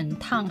就很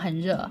烫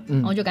很热，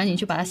然后就赶紧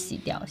去把它洗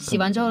掉。洗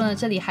完之后呢，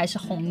这里还是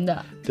红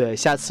的。对，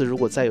下次如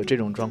果再有这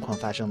种状况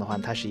发生的话，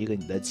它是一个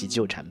你的急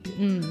救产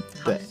品。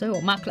对，所以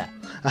我 mark 了。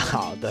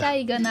好的。下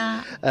一个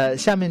呢？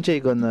下面这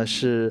个呢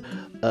是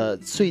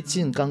最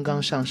近刚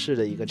刚上市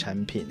的一个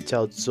产品，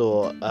叫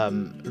做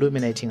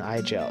Illuminating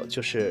Eye Gel，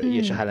 就是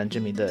也是海蓝之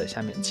谜的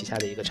旗下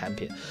的一个产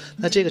品。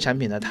那这个产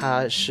品呢，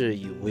它是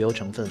以无油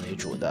成分为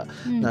主的，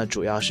那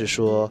主要是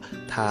说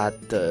它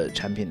的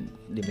产品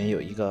里面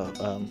有一个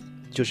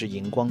就是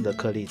荧光的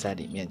颗粒在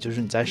里面，就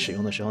是你在使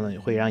用的时候呢，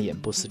会让眼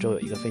部四周有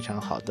一个非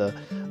常好的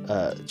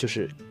就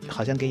是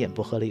好像给眼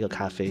部喝了一个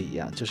咖啡一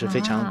样，就是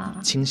非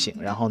常清醒，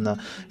然后呢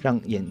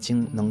让眼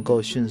睛能够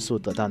迅速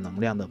得到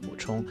能量的补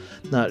充。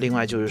那另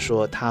外就是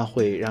说它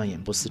会让眼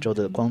部四周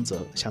的光泽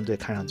相对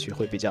看上去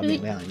会比较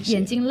明亮一些，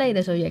眼睛累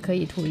的时候也可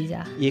以涂一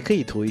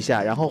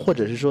下，然后或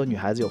者是说女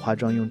孩子有化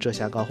妆用遮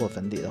瑕膏或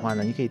粉底的话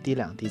呢，你可以滴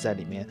2滴在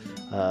里面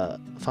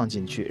放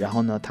进去，然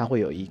后呢它会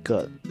有一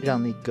个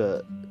让那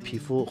个皮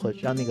肤和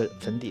让那个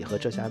粉底和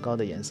遮瑕膏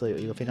的颜色有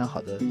一个非常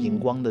好的荧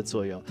光的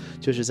作用，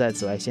就是在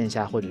紫外线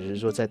下或者是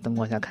说在灯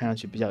光下看上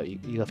去比较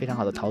一个非常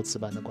好的陶瓷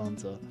般的光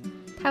泽。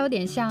它有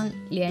点像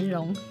莲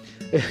蓉。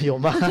有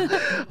吗？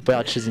不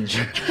要吃进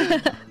去。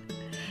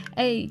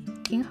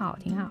挺好，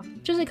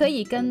就是可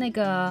以跟那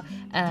个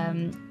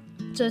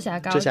遮瑕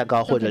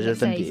膏或者是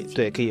粉底，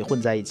对，可以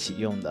混在一起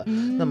用的。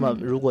那么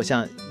如果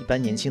像一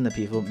般年轻的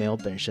皮肤没有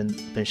本身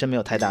没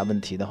有太大问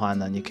题的话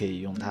呢，你可以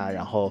用它，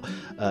然后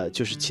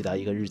就是起到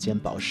一个日间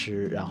保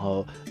湿，然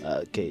后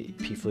给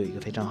皮肤有一个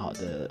非常好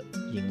的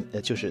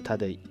就是它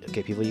的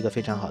给皮肤一个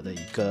非常好的一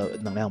个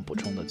能量补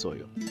充的作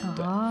用。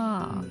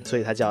所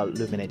以它叫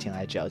Illuminating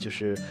Eye Gel， 就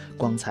是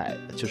光彩，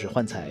就是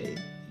幻彩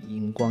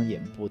荧光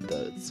眼部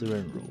的滋润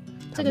乳。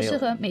这个适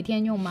合每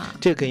天用吗？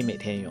这个可以每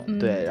天用，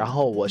对。然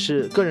后我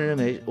个人认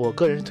为，我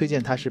个人推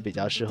荐它是比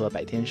较适合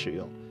白天使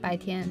用。白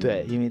天？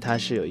对，因为它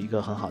是有一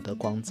个很好的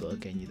光泽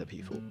给你的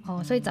皮肤。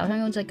所以早上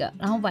用这个，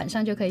然后晚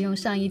上就可以用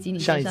上一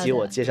集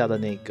我介绍的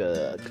那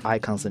个 Eye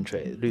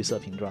Concentrate 绿色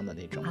瓶装的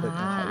那种，会更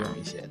好用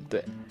一些。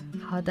对，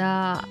好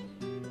的。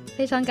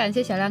非常感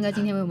谢小亮哥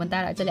今天为我们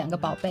带来这2个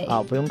宝贝。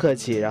不用客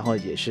气，然后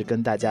也是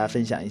跟大家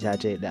分享一下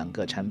这2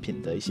个产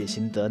品的一些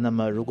心得。那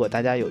么如果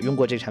大家有用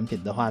过这产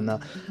品的话呢，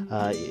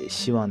也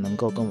希望能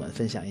够跟我们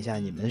分享一下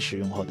你们使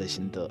用后的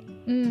心得。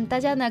大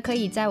家呢可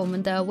以在我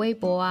们的微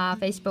博啊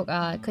Facebook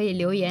啊可以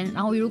留言，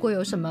然后如果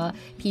有什么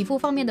皮肤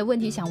方面的问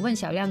题想问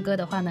小亮哥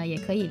的话呢，也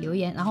可以留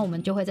言，然后我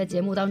们就会在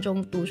节目当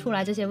中读出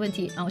来这些问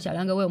题，然后小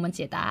亮哥为我们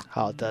解答。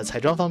好的，彩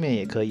妆方面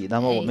也可以，那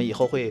么我们以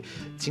后会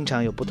经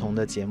常有不同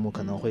的节目，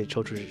可能会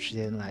抽出时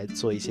间来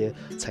做一些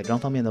彩妆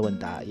方面的问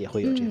答，也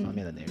会有这方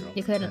面的内容，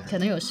也可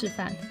能有示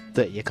范。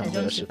对，也可能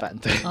会有示范。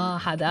对，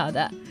好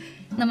的。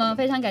那么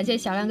非常感谢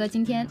小亮哥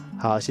今天。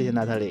好，谢谢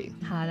娜特里。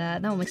好的，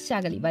那我们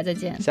下个礼拜再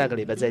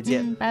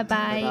见。拜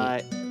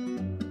拜。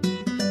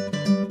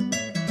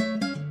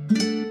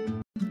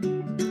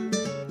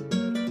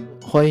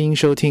欢迎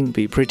收听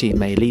Be Pretty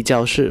美丽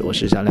教室，我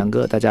是小亮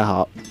哥，大家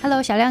好。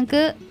Hello 小亮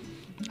哥。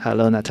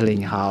Hello 娜特里，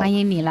你好。欢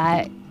迎你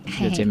来。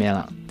又见面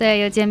了。对，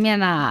又见面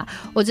啦。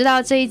我知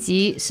道这一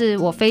集是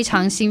我非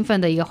常兴奋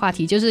的一个话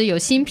题，就是有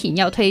新品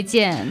要推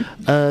荐。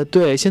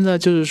对，现在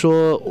就是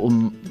说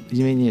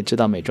因为你也知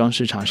道美妆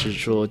市场是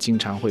说经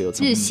常会有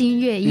日新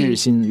月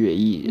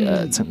异，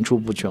层出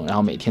不穷，然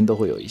后每天都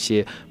会有一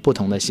些不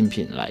同的新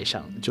品来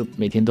上，就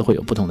每天都会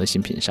有不同的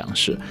新品上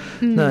市。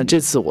那这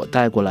次我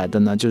带过来的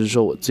呢，就是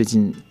说我最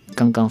近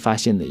刚刚发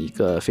现的一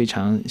个非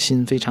常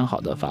新非常好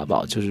的法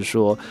宝，就是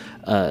说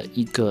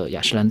一个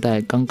雅诗兰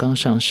黛刚刚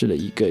上市的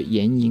一个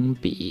眼影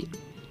笔。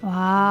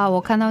哇，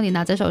我看到你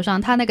拿在手上，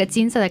它那个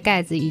金色的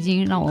盖子已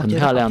经让我觉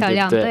得很漂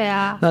亮。对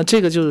啊。那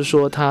这个就是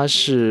说它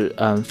是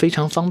非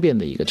常方便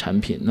的一个产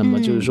品。那么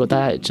就是说大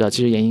家也知道，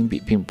其实眼影笔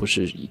并不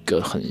是一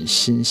个很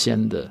新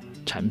鲜的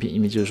产品，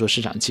因为就是说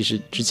市场其实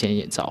之前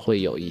也早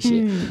会有一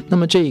些。那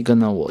么这一个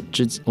呢，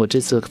我这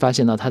次发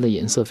现到它的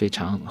颜色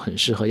很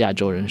适合亚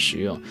洲人使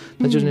用，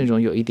那就是那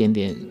种有一点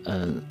点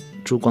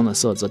珠光的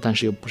色泽，但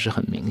是又不是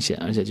很明显，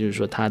而且就是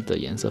说它的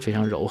颜色非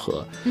常柔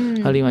和。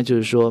那另外就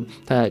是说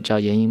大家也知道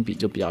眼影笔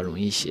就比较容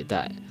易携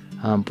带。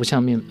不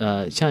像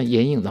像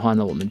眼影的话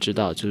呢，我们知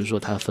道就是说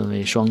它分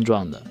为霜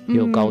状的也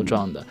有膏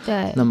状的。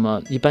对。那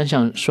么一般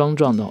像霜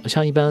状的，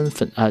像一般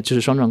就是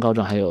霜状、膏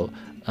状，还有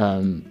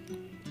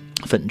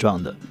粉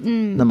状的。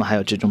那么还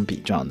有这种笔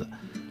状的。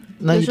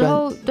那有时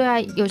候对啊，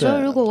有时候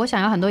如果我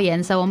想要很多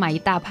颜色，我买一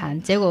大盘，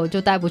结果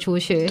就带不出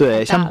去。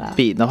对，像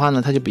笔的话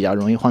呢，它就比较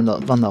容易放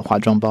到化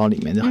妆包里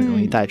面，就很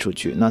容易带出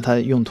去。那它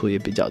用途也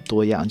比较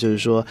多样，就是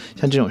说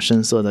像这种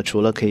深色的，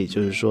除了可以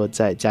就是说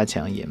在加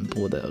强眼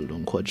部的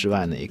轮廓之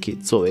外呢，也可以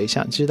作为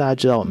像，其实大家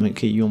知道我们也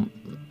可以用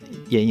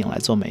眼影来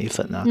做眉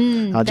粉啊，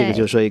然后这个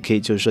就是说也可以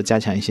就是说加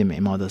强一些眉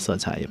毛的色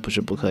彩，也不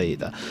是不可以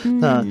的。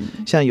那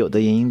像有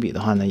的眼影笔的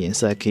话呢，颜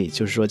色还可以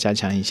就是说加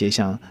强一些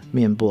像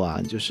面部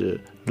啊，就是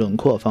轮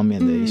廓方面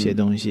的一些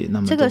东西。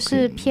那么这个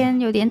是偏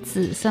有点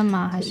紫色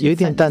吗？还是有一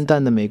点淡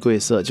淡的玫瑰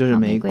色，就是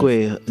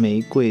玫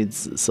瑰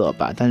紫色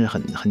吧，但是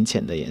很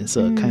浅的颜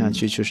色，看上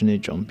去就是那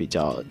种比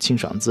较清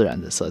爽自然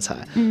的色彩。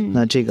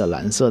那这个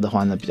蓝色的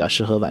话呢，比较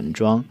适合晚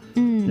妆。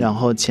然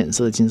后浅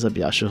色的金色比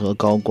较适合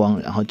高光，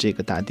然后这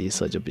个大地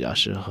色就比较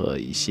适合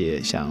一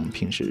些像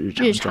平时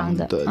日常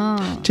的。对，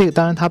这个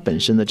当然它本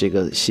身的这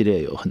个系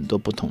列有很多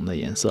不同的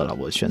颜色了，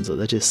我选择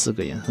的这4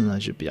个颜色呢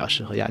是比较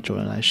适合亚洲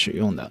人来使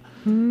用的。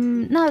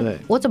那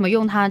我怎么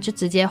用它？就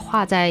直接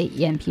画在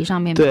眼皮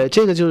上面吗？对，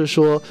这个就是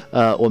说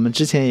我们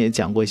之前也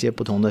讲过一些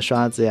不同的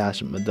刷子呀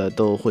什么的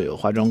都会有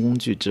化妆工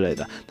具之类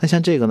的，但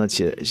像这个呢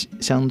其实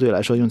相对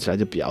来说用起来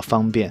就比较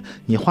方便，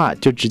你画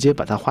就直接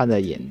把它画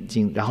在眼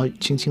睛，然后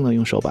轻轻的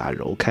用手把它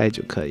揉开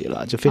就可以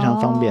了，就非常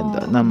方便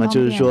的。那么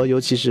就是说尤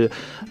其是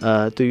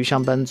对于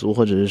上班族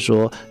或者是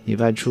说你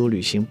外出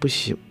旅行不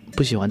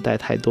喜欢带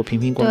太多瓶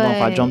瓶罐罐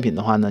化妆品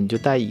的话呢，你就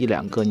带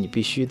1-2个你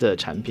必须的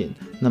产品，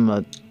那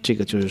么这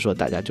个就是说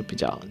大家就比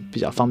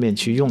较方便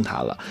去用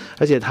它了。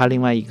而且它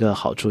另外一个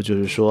好处就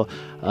是说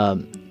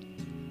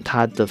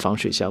它的防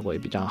水效果也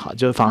比较好，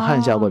就是防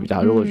汗效果比较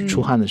好，如果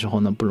出汗的时候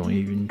呢不容易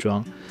晕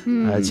妆。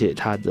而且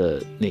它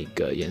的那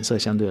个颜色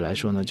相对来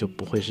说呢就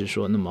不会是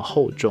说那么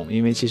厚重，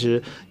因为其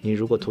实你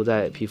如果涂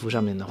在皮肤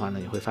上面的话呢，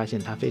你会发现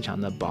它非常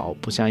的薄，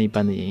不像一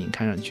般的眼影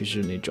看上去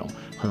是那种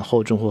很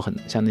厚重或很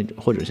像那种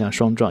或者像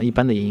霜状，一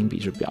般的眼影笔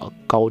是比较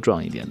膏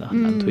状一点的，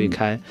很难推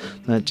开。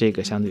那这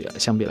个相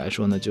比来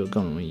说呢就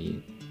更容易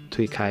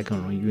推开，更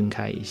容易晕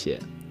开一些。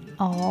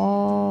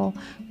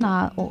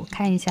那我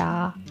看一下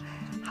啊，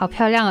好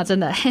漂亮啊，真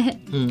的。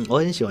我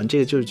很喜欢这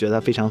个，就是觉得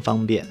它非常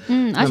方便。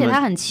而且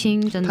它很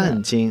轻，真的。它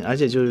很轻，而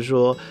且就是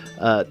说，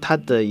它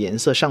的颜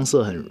色上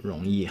色很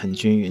容易，很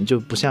均匀，就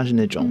不像是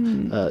那种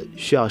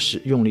需要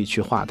用力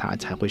去画它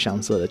才会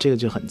上色的。这个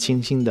就很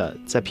轻轻的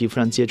在皮肤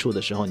上接触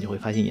的时候，你会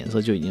发现颜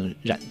色就已经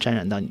沾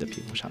染到你的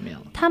皮肤上面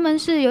了。它们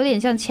是有点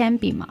像铅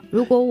笔嘛？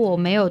如果我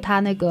没有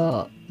它那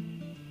个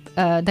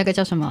那个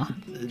叫什么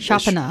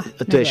？sharpener，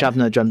 对，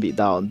 sharpener 转笔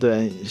刀，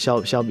对，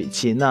削笔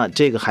器，那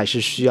这个还是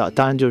需要，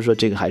当然就是说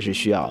这个还是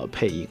需要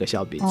配一个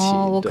削笔器。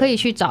我可以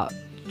去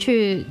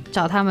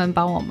找他们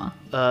帮我吗？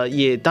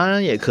也当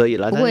然也可以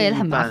了，不过也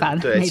很麻烦。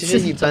对，其实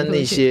一般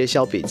那些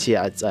削笔器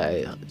啊，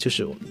就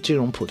是这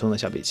种普通的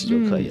削笔器就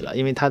可以了，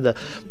因为它的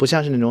不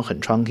像是那种很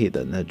chunky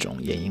的那种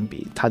眼影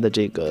笔，它的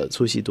这个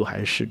粗细度还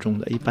是适中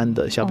的，一般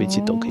的削笔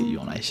器都可以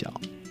用来削。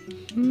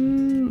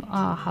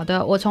好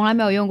的，我从来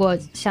没有用过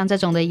像这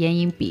种的眼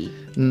影笔。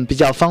比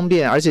较方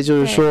便，而且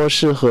就是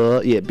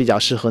说也比较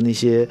适合那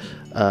些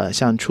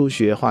像初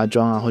学化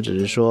妆啊，或者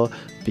是说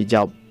比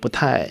较不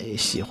太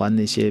喜欢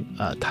那些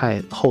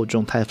太厚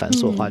重太繁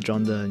琐化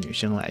妆的女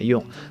生来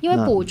用。因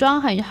为补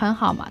妆很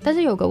好嘛，但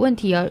是有个问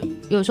题啊，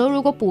有时候如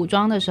果补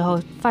妆的时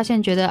候发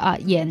现觉得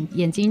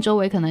眼睛周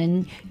围可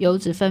能油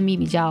脂分泌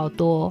比较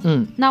多，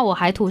那我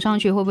还涂上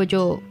去会不会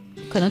就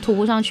可能涂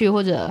不上去，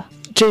或者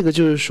这个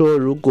就是说，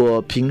如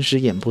果平时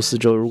眼部四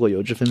周如果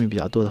油脂分泌比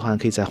较多的话，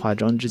可以在化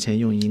妆之前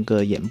用一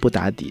个眼部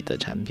打底的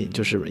产品，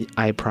就是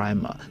eye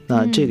primer。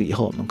那这个以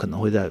后我们可能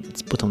会在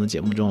不同的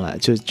节目中来，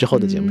就之后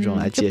的节目中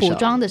来介绍。补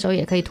妆的时候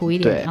也可以涂一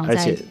点，对，而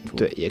且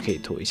对也可以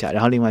涂一下。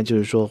然后另外就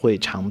是说会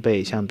常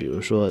备，像比如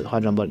说化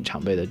妆包里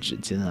常备的纸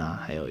巾啊，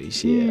还有一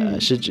些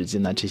湿纸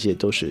巾啊，这些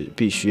都是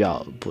必须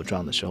要补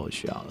妆的时候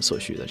需要所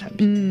需的产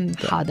品。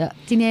好的，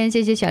今天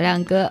谢谢小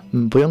亮哥。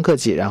不用客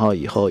气。然后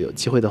以后有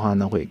机会的话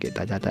呢，会给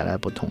大家带来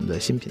不同的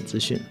新品资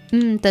讯。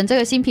等这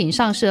个新品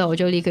上市了，我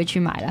就立刻去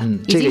买了。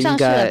已经上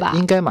市了吧？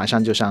应该马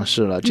上就上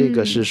市了。这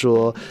个是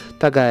说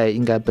大概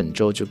应该本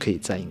周就可以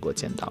在英国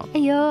见到。哎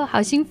呦，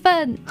好兴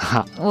奋！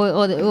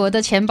我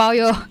的钱包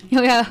又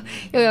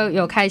要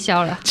有开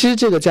销了。其实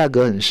这个价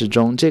格很适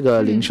中，这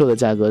个零售的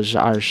价格是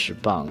20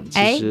磅。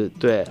其实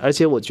对，而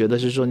且我觉得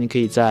是说你可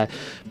以在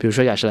比如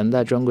说雅诗兰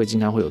黛专柜经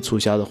常会有促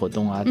销的活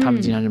动啊，他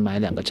们经常是买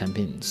2个产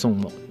品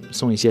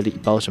送一些礼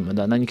包什么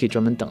的，那你可以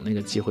专门等那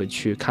个机会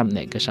去看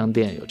哪个商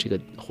店有这个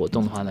活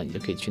动的话呢，你就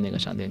可以去那个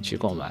商店去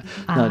购买。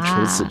那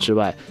除此之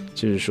外，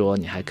就是说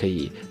你还可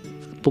以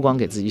不光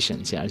给自己省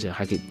钱，而且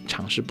还可以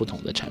尝试不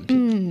同的产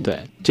品。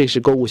对，这是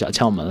购物小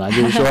窍门了，就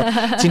是说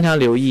经常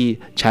留意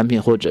产品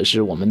或者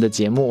是我们的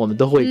节目，我们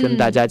都会跟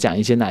大家讲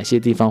一些哪些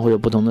地方会有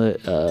不同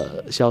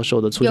的销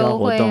售的促销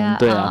活动。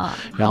对啊，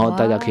然后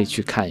大家可以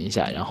去看一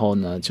下，然后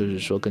呢就是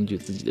说根据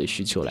自己的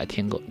需求来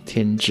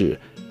添置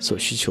所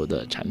需求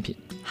的产品。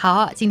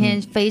好，今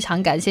天非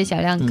常感谢小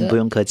亮哥。不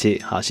用客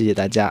气。好，谢谢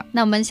大家。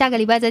那我们下个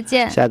礼拜再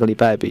见。下个礼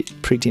拜比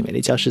Pretty 美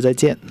丽教室再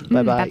见。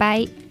拜拜。拜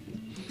拜。